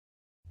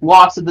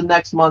lost it the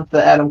next month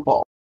to Adam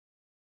Cole.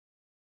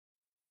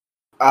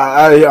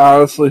 I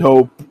honestly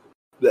hope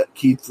that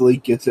Keith Lee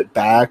gets it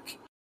back,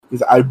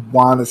 because I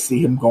want to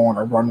see him go on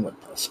a run with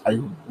this.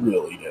 I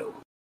really do.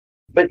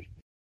 But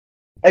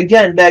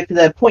again, back to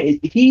that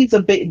point, Keith Lee's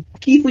a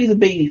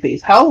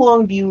babyface. How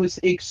long do you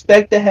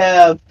expect to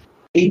have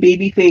a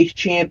babyface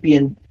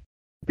champion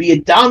be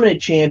a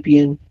dominant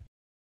champion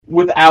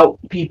without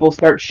people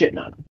start shitting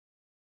on him?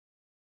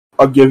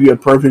 I'll give you a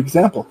perfect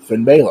example.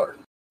 Finn Balor,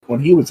 when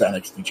he was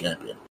NXT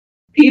champion.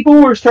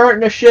 People were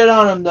starting to shit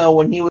on him, though,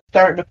 when he was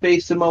starting to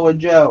face Samoa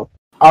Joe.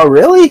 Oh,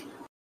 really?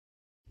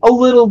 A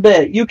little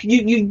bit. You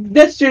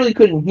necessarily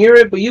couldn't hear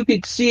it, but you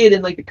could see it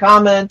in like the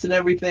comments and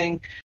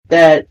everything,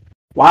 that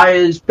why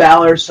is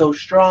Balor so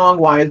strong?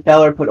 Why is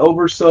Balor put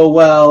over so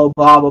well?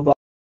 Blah, blah, blah.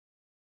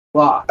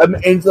 Wow. I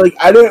mean, it's like,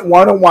 I didn't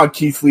want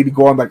Keith Lee to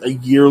go on like a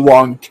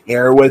year-long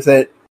tear with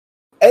it.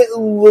 At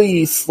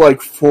least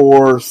like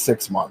 4 or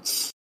 6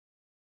 months.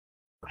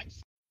 I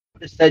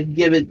just said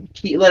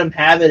let him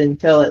have it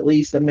until at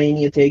least the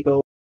Mania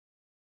Takeover.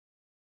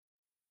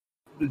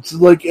 It's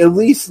like, at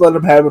least let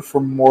him have it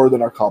for more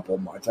than a couple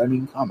months. I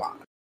mean, come on.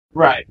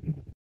 Right.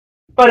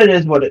 But it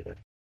is what it is.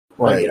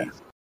 Right.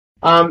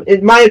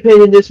 In my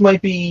opinion, this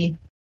might be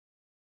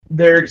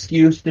their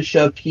excuse to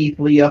shove Keith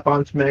Lee up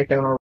on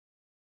SmackDown.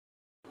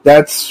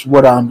 That's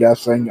what I'm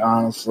guessing,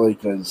 honestly,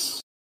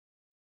 because...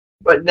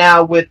 But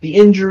now with the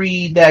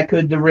injury, that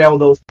could derail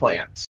those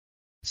plans.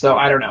 So,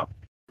 I don't know.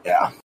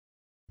 Yeah.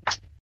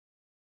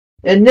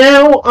 And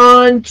now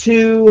on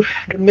to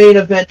the main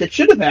event that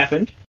should have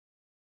happened.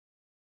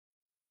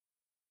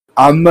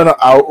 I'm going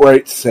to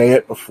outright say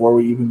it before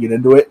we even get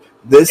into it.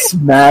 This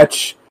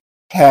match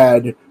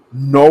had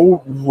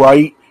no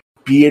right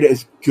being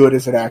as good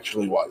as it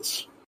actually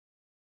was.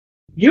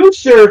 You,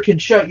 sir, can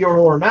shut your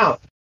whore mouth.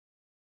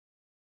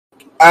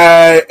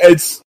 I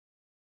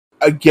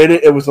get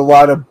it. It was a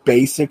lot of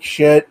basic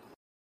shit.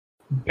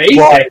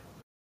 Basic?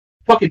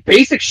 Fucking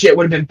basic shit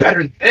would have been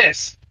better than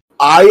this.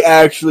 I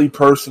actually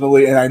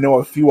personally, and I know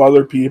a few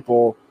other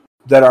people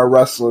that are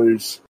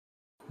wrestlers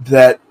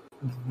that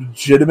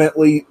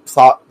legitimately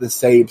thought the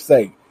same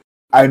thing.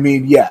 I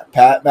mean, yeah,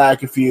 Pat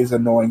McAfee is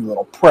an annoying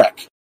little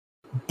prick,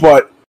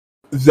 but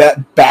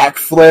that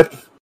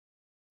backflip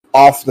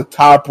off the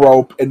top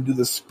rope into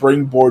the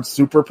springboard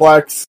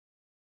superplex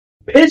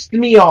pissed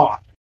me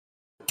off.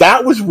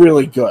 That was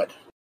really good.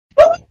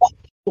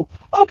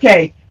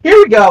 Okay, here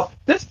we go.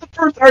 This is the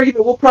first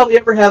argument we'll probably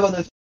ever have on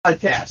this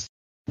podcast.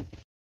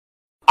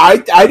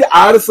 I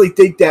honestly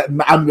think that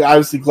I'm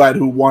obviously glad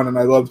who won, and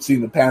I loved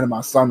seeing the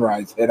Panama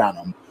Sunrise hit on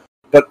him.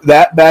 But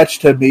that match,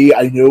 to me,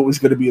 I knew it was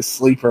going to be a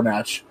sleeper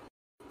match,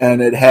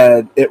 and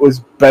it was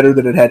better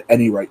than it had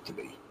any right to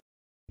be.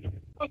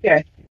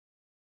 Okay.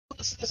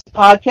 Listen to this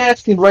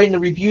podcast, you can write in the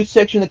review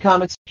section, the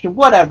comment section,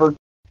 whatever.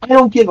 I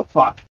don't give a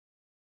fuck.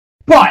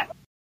 But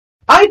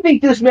I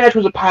think this match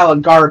was a pile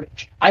of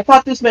garbage. I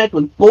thought this match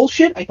was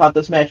bullshit. I thought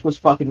this match was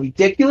fucking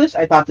ridiculous.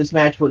 I thought this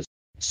match was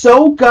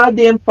so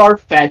goddamn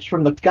far-fetched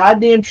from the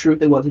goddamn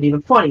truth, it wasn't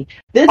even funny.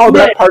 That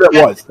part it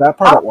was. That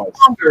part it was.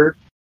 Longer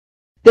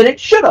than it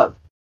should have.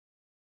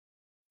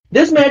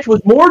 This match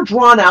was more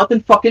drawn out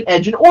than fucking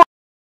Edge and Orton.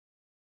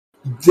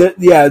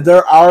 Yeah,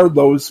 there are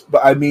those,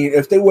 but I mean,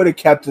 if they would have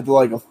kept it to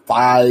like a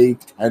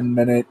 5-10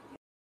 minute...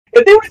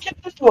 If they would have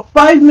kept this to a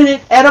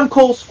 5-minute Adam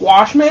Cole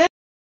squash match,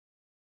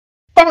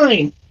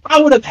 fine. I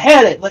would have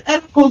had it. Let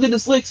Adam Cole get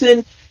his licks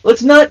in.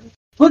 Let's not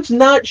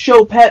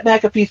show Pat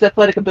McAfee's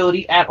athletic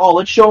ability at all.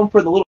 Let's show him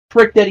for the little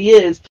prick that he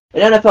is,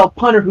 an NFL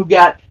punter who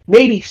got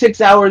maybe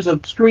 6 hours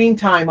of screen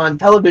time on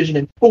television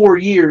in 4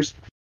 years.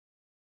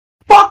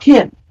 Fuck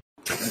him.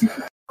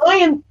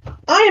 I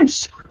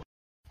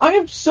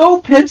am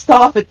so pissed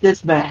off at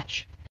this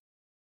match.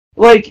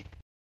 Like,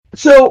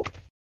 so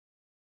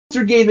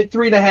gave it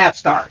 3.5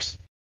 stars.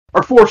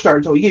 Or 4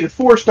 stars. Oh, he gave it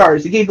 4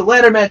 stars. He gave the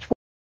ladder match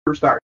 4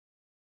 stars.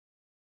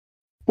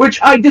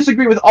 Which I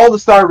disagree with all the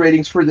star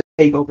ratings for the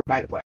Takeover,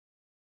 by the way.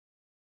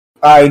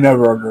 I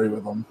never agree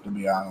with them, to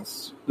be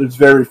honest. There's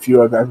very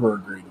few I've ever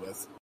agreed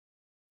with.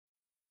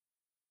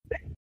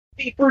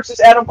 Versus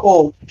Adam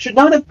Cole should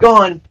not have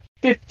gone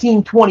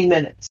 15-20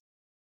 minutes.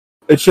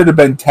 It should have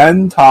been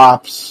 10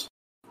 tops.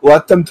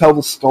 Let them tell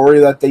the story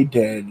that they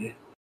did,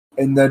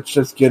 and then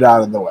just get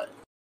out of the way.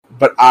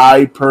 But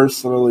I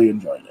personally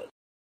enjoyed it.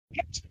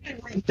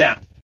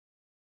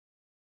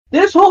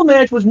 This whole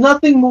match was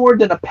nothing more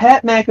than a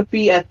Pat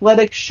McAfee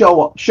athletic show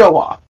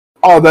off.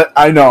 Oh, that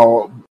I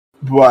know,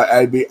 but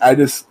I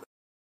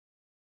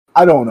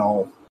don't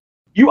know.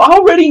 You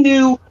already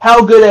knew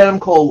how good Adam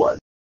Cole was.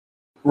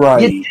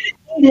 Right. You didn't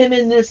need him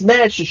in this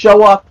match to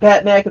show off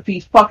Pat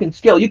McAfee's fucking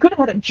skill. You could have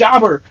had a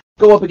jobber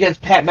go up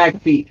against Pat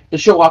McAfee to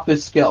show off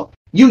his skill.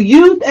 You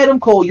used Adam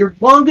Cole, your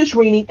longest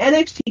reigning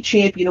NXT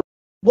champion,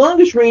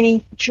 longest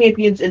reigning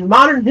champions in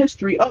modern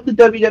history of the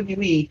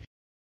WWE,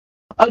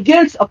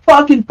 against a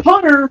fucking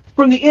punter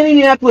from the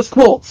Indianapolis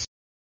Colts.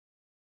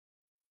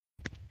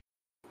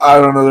 I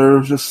don't know, there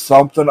was just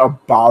something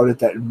about it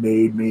that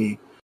made me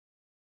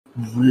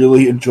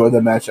really enjoy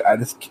the match I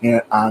just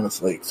can't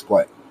honestly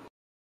explain.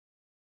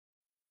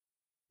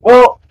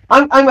 Well,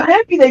 I'm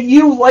happy that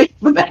you liked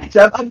the match.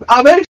 I'm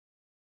actually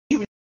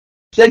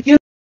that gives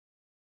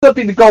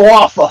something to go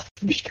off of,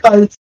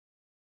 because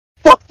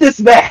fuck this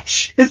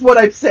match, is what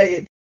I'm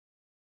saying.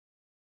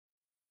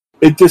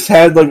 It just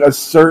had like a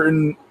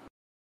certain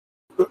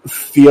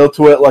feel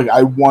to it, like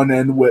I went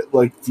in with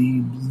like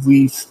the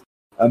least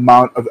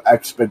amount of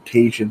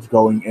expectations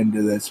going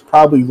into this,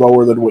 probably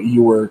lower than what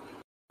you were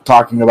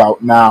talking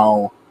about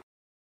now,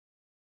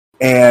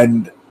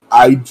 and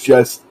I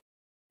just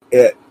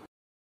it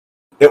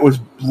was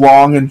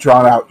long and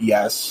drawn out.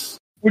 Yes.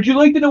 Would you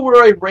like to know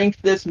where I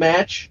ranked this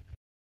match?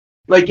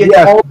 Like in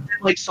all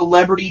like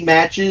celebrity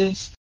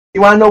matches,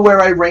 you want to know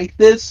where I ranked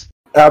this?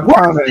 I'm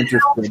kind of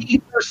interested.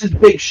 LT versus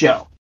Big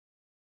Show.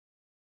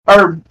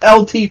 Or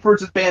LT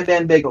versus Bam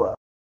Bam Bigelow.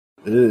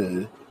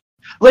 Ugh.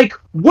 Like,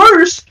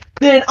 worse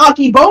than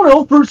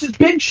Akibono versus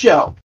Big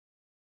Show.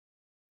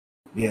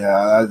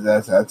 Yeah,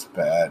 that's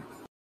bad.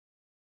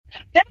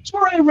 That's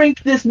where I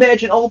rank this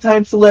match in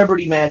all-time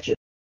celebrity matches.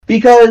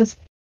 Because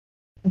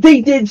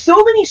they did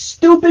so many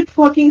stupid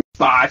fucking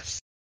spots.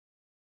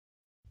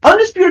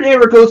 Undisputed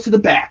Era goes to the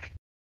back.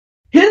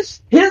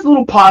 His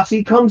little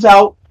posse comes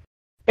out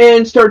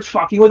and starts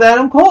fucking with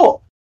Adam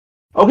Cole.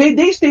 Okay,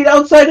 they stayed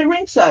outside the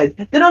ringside.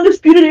 Then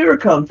Undisputed Era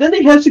comes. Then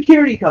they have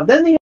security come.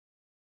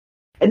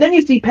 And then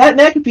you see Pat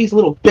McAfee's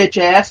little bitch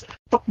ass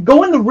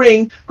go in the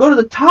ring, go to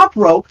the top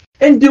rope,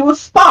 and do a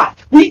spot.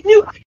 We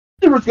knew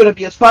there was going to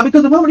be a spot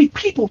because of how many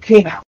people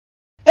came out.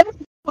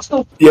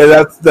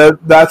 Yeah,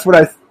 that's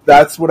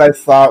what I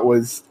thought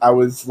was. I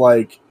was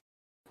like,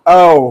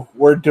 oh,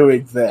 we're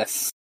doing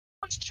this.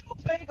 It's too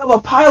big of a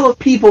pile of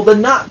people to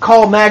not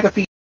call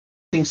McAfee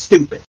something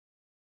stupid.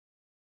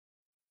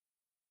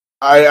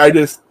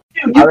 Dude,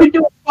 you could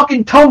do a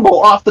fucking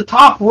tumble off the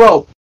top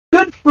rope.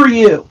 Good for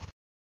you.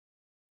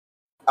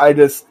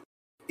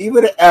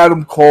 Even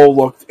Adam Cole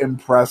looked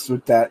impressed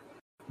with that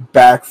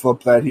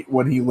backflip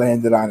when he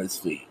landed on his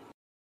feet.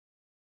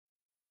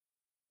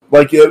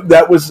 Like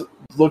that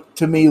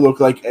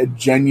looked like a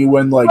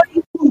genuine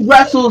who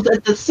wrestles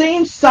at the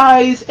same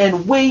size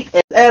and weight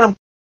as Adam.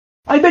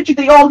 I bet you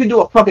they all can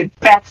do a fucking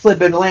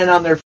backflip and land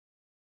on their feet.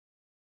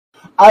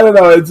 I don't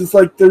know. It's just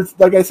like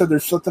like I said,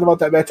 there's something about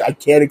that match I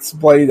can't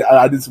explain.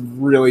 I just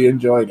really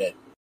enjoyed it.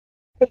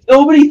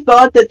 Nobody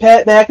thought that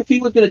Pat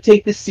McAfee was going to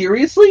take this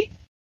seriously,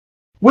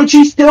 which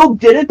he still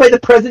did it by the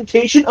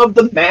presentation of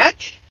the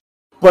match.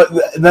 But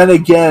then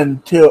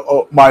again,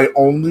 too, my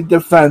only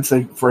defense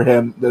for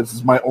him, this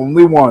is my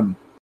only one,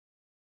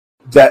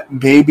 that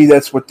maybe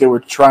that's what they were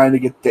trying to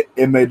get the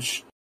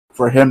image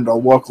for him to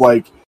look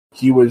like.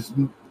 He was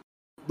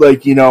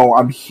like,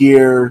 I'm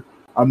here,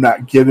 I'm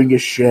not giving a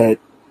shit,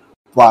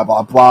 blah,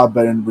 blah, blah,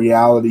 but in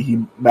reality,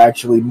 he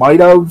actually might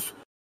have.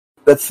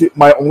 That's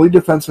my only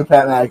defense for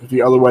Pat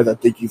McAfee, otherwise I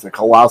think he's a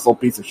colossal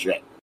piece of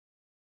shit.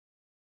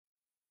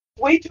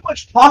 Way too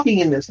much talking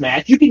in this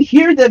match. You can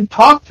hear them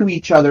talk to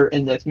each other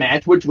in this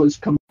match, which was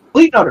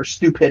complete and utter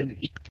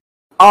stupidity.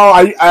 Oh,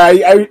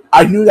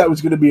 I knew that was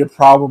going to be a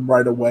problem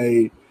right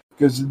away,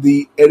 because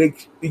you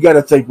got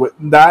to think, with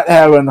not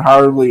having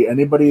hardly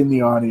anybody in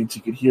the audience,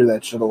 you could hear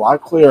that shit a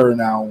lot clearer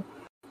now.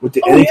 With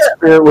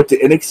the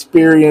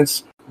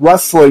inexperience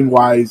wrestling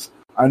wise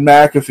on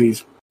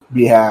McAfee's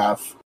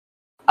behalf,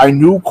 I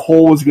knew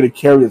Cole was going to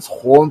carry this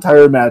whole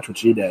entire match,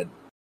 which he did.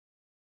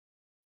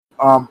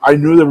 I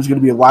knew there was going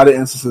to be a lot of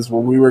instances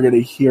where we were going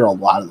to hear a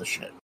lot of the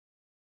shit.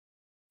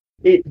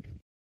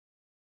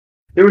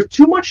 There was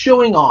too much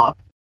showing off,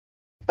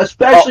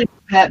 especially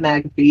Pat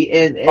McAfee.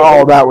 And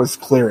that was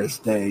clear as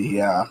day,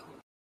 yeah.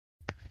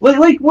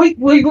 Like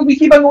we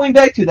keep on going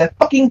back to that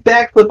fucking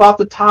backflip off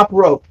the top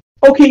rope.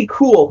 Okay,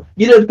 cool.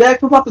 You know,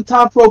 backflip off the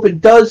top rope and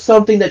does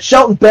something that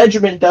Shelton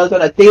Benjamin does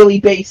on a daily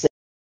basis.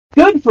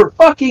 Good for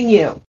fucking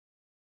you.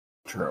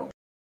 True.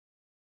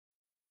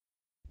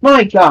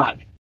 My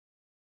God.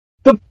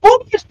 The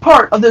funniest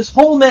part of this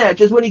whole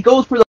match is when he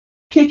goes for the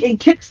kick and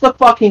kicks the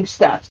fucking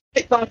steps.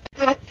 I thought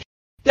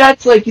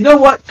that's like, you know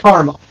what?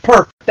 Karma.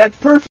 Perfect. That's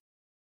perfect.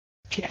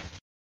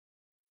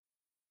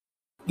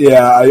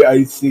 Yeah,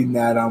 I seen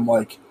that. I'm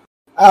like,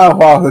 oh,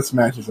 wow, this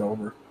match is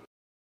over.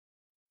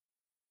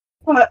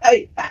 But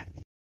I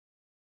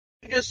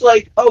just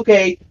like,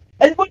 okay.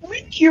 And what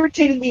really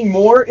irritated me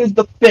more is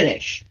the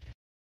finish.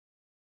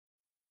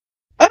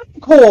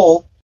 Adam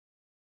Cole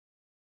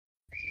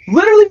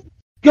literally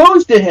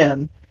goes to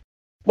him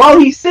while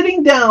he's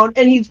sitting down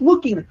and he's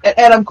looking at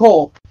Adam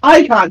Cole.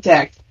 Eye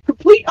contact.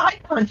 Complete eye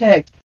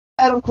contact.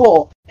 Adam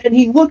Cole. And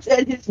he looks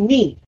at his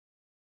knee.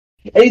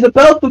 And he's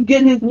about to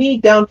get his knee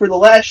down for the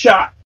last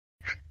shot.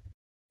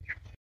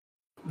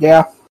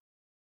 Yeah.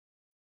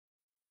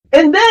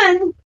 And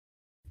then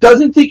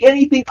doesn't think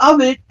anything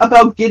of it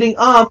about getting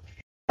up,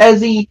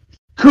 as he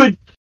could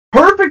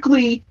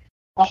perfectly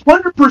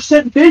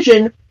 100%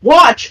 vision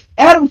watch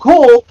Adam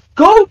Cole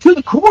go to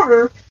the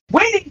corner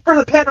waiting for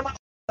the Panama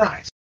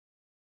eyes.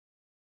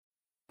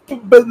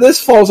 But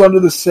this falls under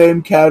the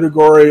same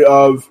category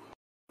of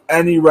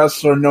any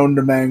wrestler known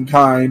to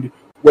mankind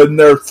when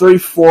they're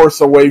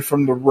 3/4 away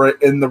from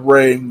in the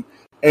ring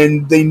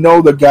and they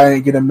know the guy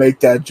ain't going to make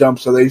that jump,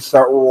 so they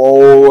start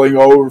rolling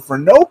over for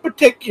no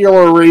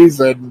particular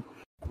reason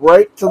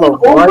right to the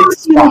right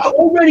spot. He was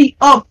already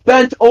up,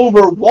 bent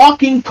over,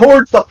 walking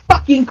towards the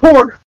fucking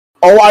corner.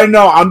 Oh, I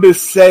know. I'm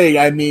just saying,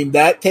 I mean,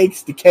 that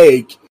takes the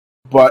cake,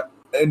 but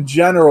in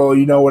general,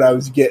 you know what I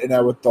was getting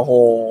at with the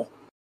whole...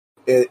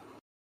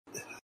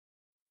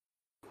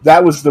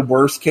 That was the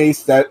worst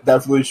case. That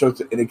definitely shows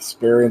the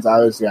inexperience,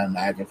 obviously, on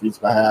McAfee's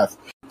behalf.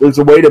 There's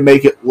a way to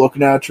make it look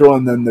natural,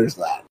 and then there's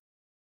that.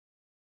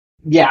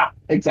 Yeah,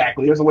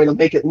 exactly. There's a way to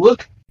make it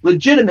look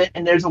legitimate,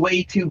 and there's a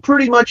way to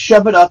pretty much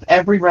shove it up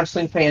every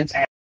wrestling fan's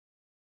ass.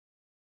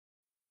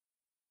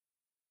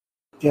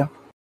 Yeah.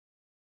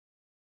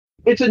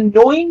 It's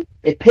annoying.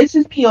 It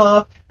pisses me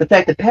off. The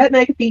fact that Pat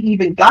McAfee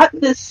even got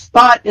this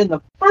spot in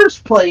the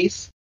first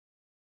place.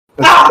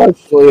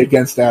 especially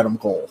against Adam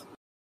Cole.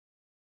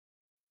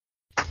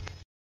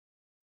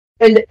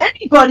 And to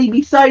anybody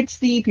besides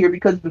Steve here,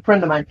 because he's a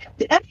friend of mine,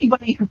 to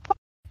anybody who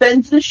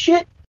defends this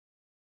shit,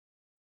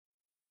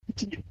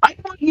 I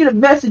want you to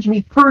message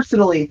me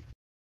personally,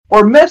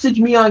 or message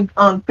me on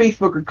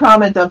Facebook, or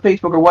comment on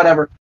Facebook, or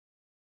whatever,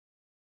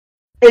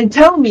 and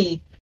tell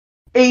me,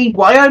 A,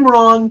 why I'm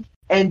wrong,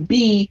 and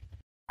B,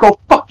 go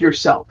fuck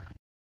yourself.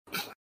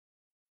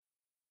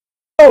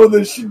 Oh,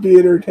 this should be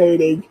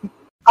entertaining.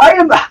 I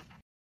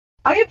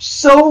am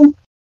so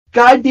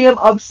goddamn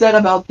upset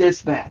about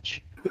this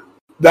match.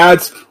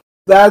 That's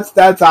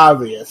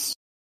obvious.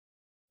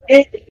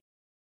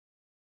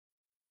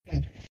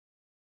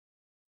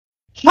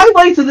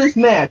 Highlights of this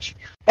match.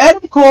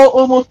 Adam Cole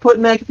almost put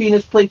McAfee in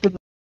his place for the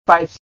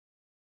 5.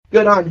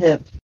 Good on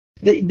him.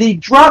 The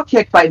drop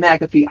kick by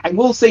McAfee, I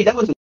will say that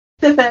was a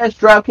stiff-ass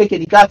drop kick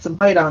and he got some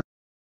height on it.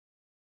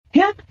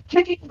 Him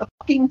kicking the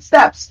fucking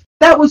steps,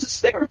 that was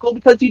hysterical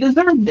because he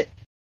deserved it.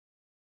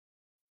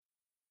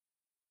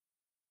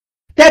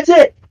 That's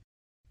it.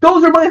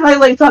 Those are my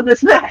highlights on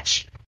this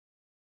match.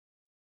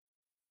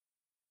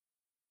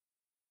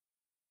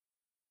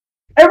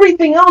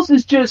 Everything else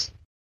is just...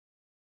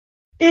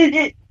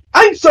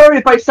 I'm sorry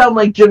if I sound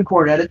like Jim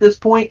Cornette at this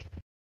point,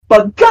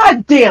 but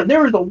goddamn,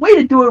 there is a way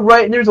to do it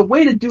right, and there's a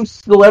way to do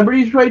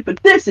celebrities right,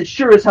 but this is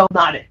sure as hell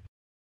not it.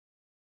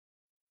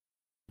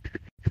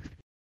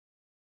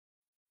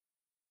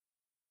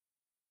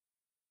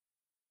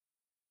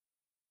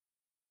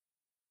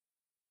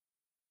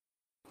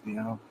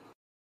 Yeah.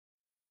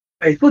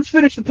 Hey, let's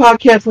finish the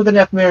podcast with an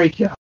F, Mary,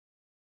 kill.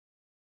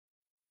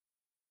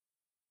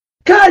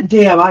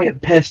 Goddamn, I am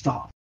pissed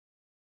off.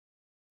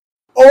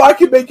 Oh, I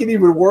can make it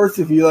even worse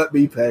if you let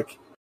me pick.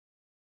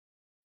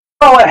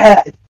 Go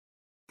ahead.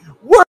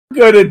 We're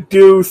gonna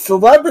do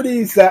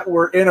celebrities that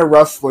were in a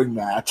wrestling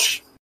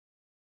match.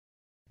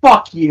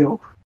 Fuck you.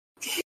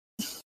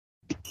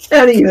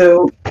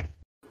 Anywho.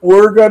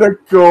 We're gonna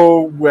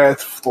go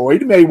with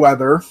Floyd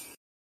Mayweather.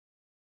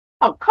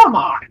 Oh, come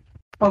on.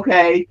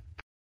 Okay.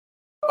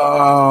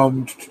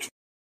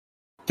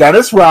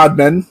 Dennis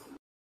Rodman.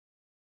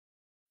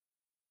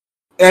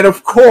 And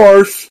of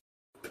course,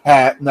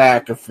 Pat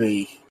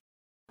McAfee.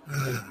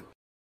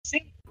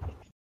 See?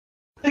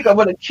 I think I'm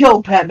gonna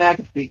kill Pat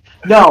McAfee.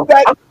 No,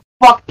 I'm gonna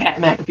fuck Pat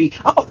McAfee.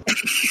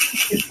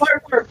 It's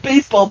hard for a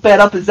baseball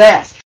bat up his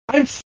ass.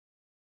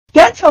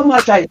 That's how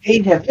much I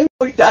hate him.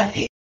 I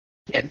hate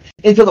him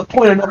until the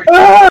point of no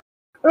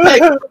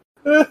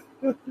return.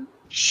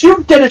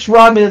 Shoot Dennis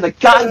Rodman in the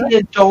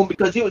goddamn dome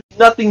because he was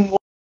nothing more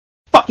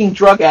than a fucking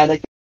drug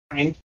addict.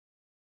 And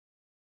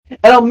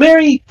I'll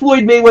marry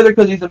Floyd Mayweather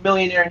because he's a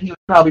millionaire and he was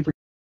probably...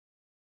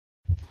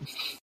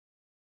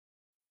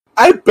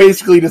 I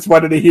basically just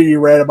wanted to hear you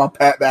rant about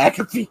Pat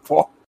McAfee,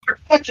 Paul. You're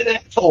such an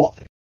asshole.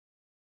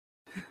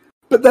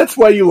 But that's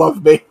why you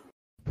love me.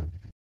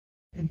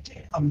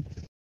 Damn.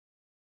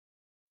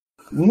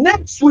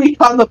 Next week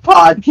on the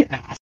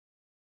podcast,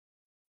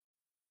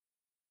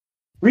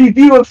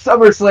 review of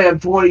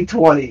SummerSlam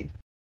 2020.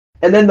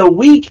 And then the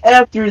week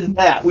after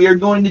that, we are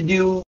going to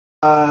do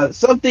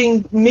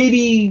something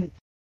maybe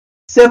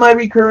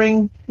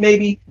semi-recurring,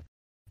 maybe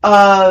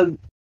a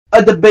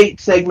debate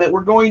segment.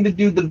 We're going to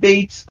do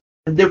debates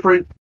on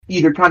different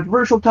either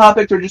controversial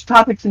topics or just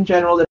topics in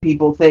general that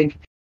people think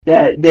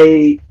that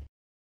they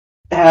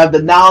have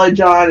the knowledge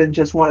on and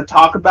just want to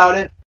talk about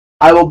it.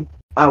 I will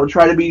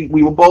try to be,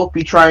 we will both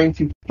be trying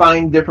to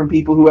find different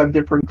people who have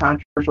different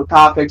controversial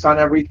topics on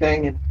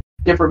everything and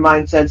different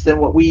mindsets than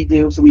what we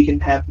do so we can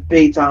have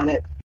debates on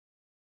it.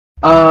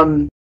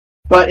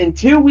 But in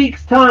 2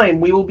 weeks' time,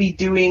 we will be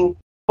doing,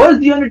 was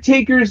The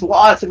Undertaker's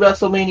loss at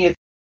WrestleMania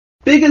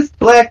biggest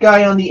black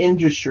guy on the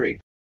industry?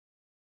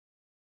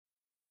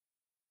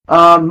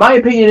 My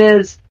opinion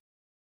is,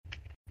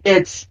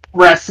 it's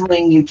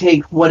wrestling, you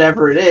take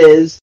whatever it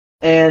is,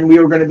 and we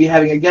were going to be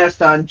having a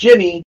guest on,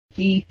 Jimmy.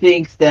 He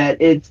thinks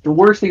that it's the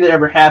worst thing that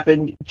ever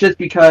happened just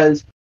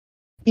because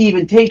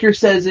even Taker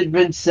says it,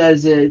 Vince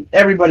says it,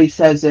 everybody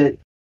says it,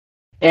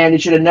 and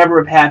it should have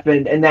never have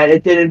happened, and that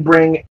it didn't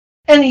bring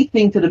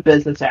anything to the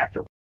business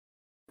afterwards.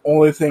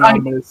 Only thing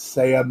I'm going to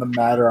say on the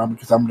matter,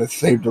 because I'm going to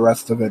save the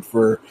rest of it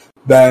for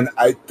then,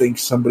 I think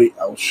somebody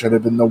else should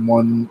have been the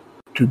one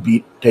to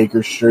beat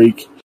Taker's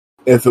streak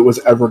if it was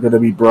ever going to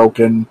be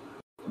broken,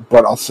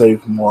 but I'll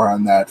save more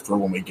on that for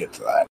when we get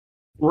to that.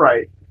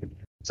 Right.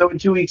 So in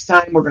 2 weeks'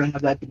 time, we're going to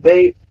have that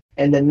debate,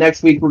 and then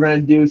next week we're going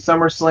to do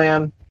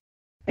SummerSlam,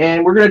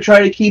 and we're going to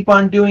try to keep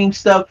on doing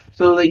stuff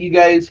so that you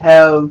guys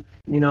have,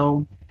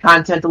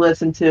 content to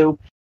listen to.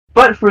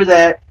 But for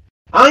that,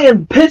 I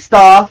am pissed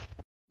off,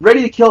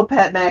 ready to kill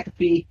Pat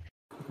McAfee,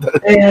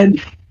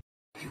 and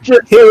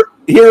just...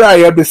 Here I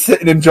am just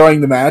sitting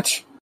enjoying the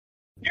match.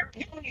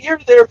 You're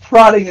there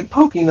prodding and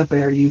poking the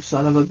bear, you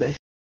son of a bitch.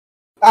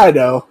 I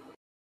know.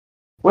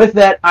 With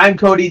that, I'm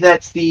Cody,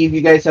 that's Steve.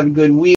 You guys have a good week.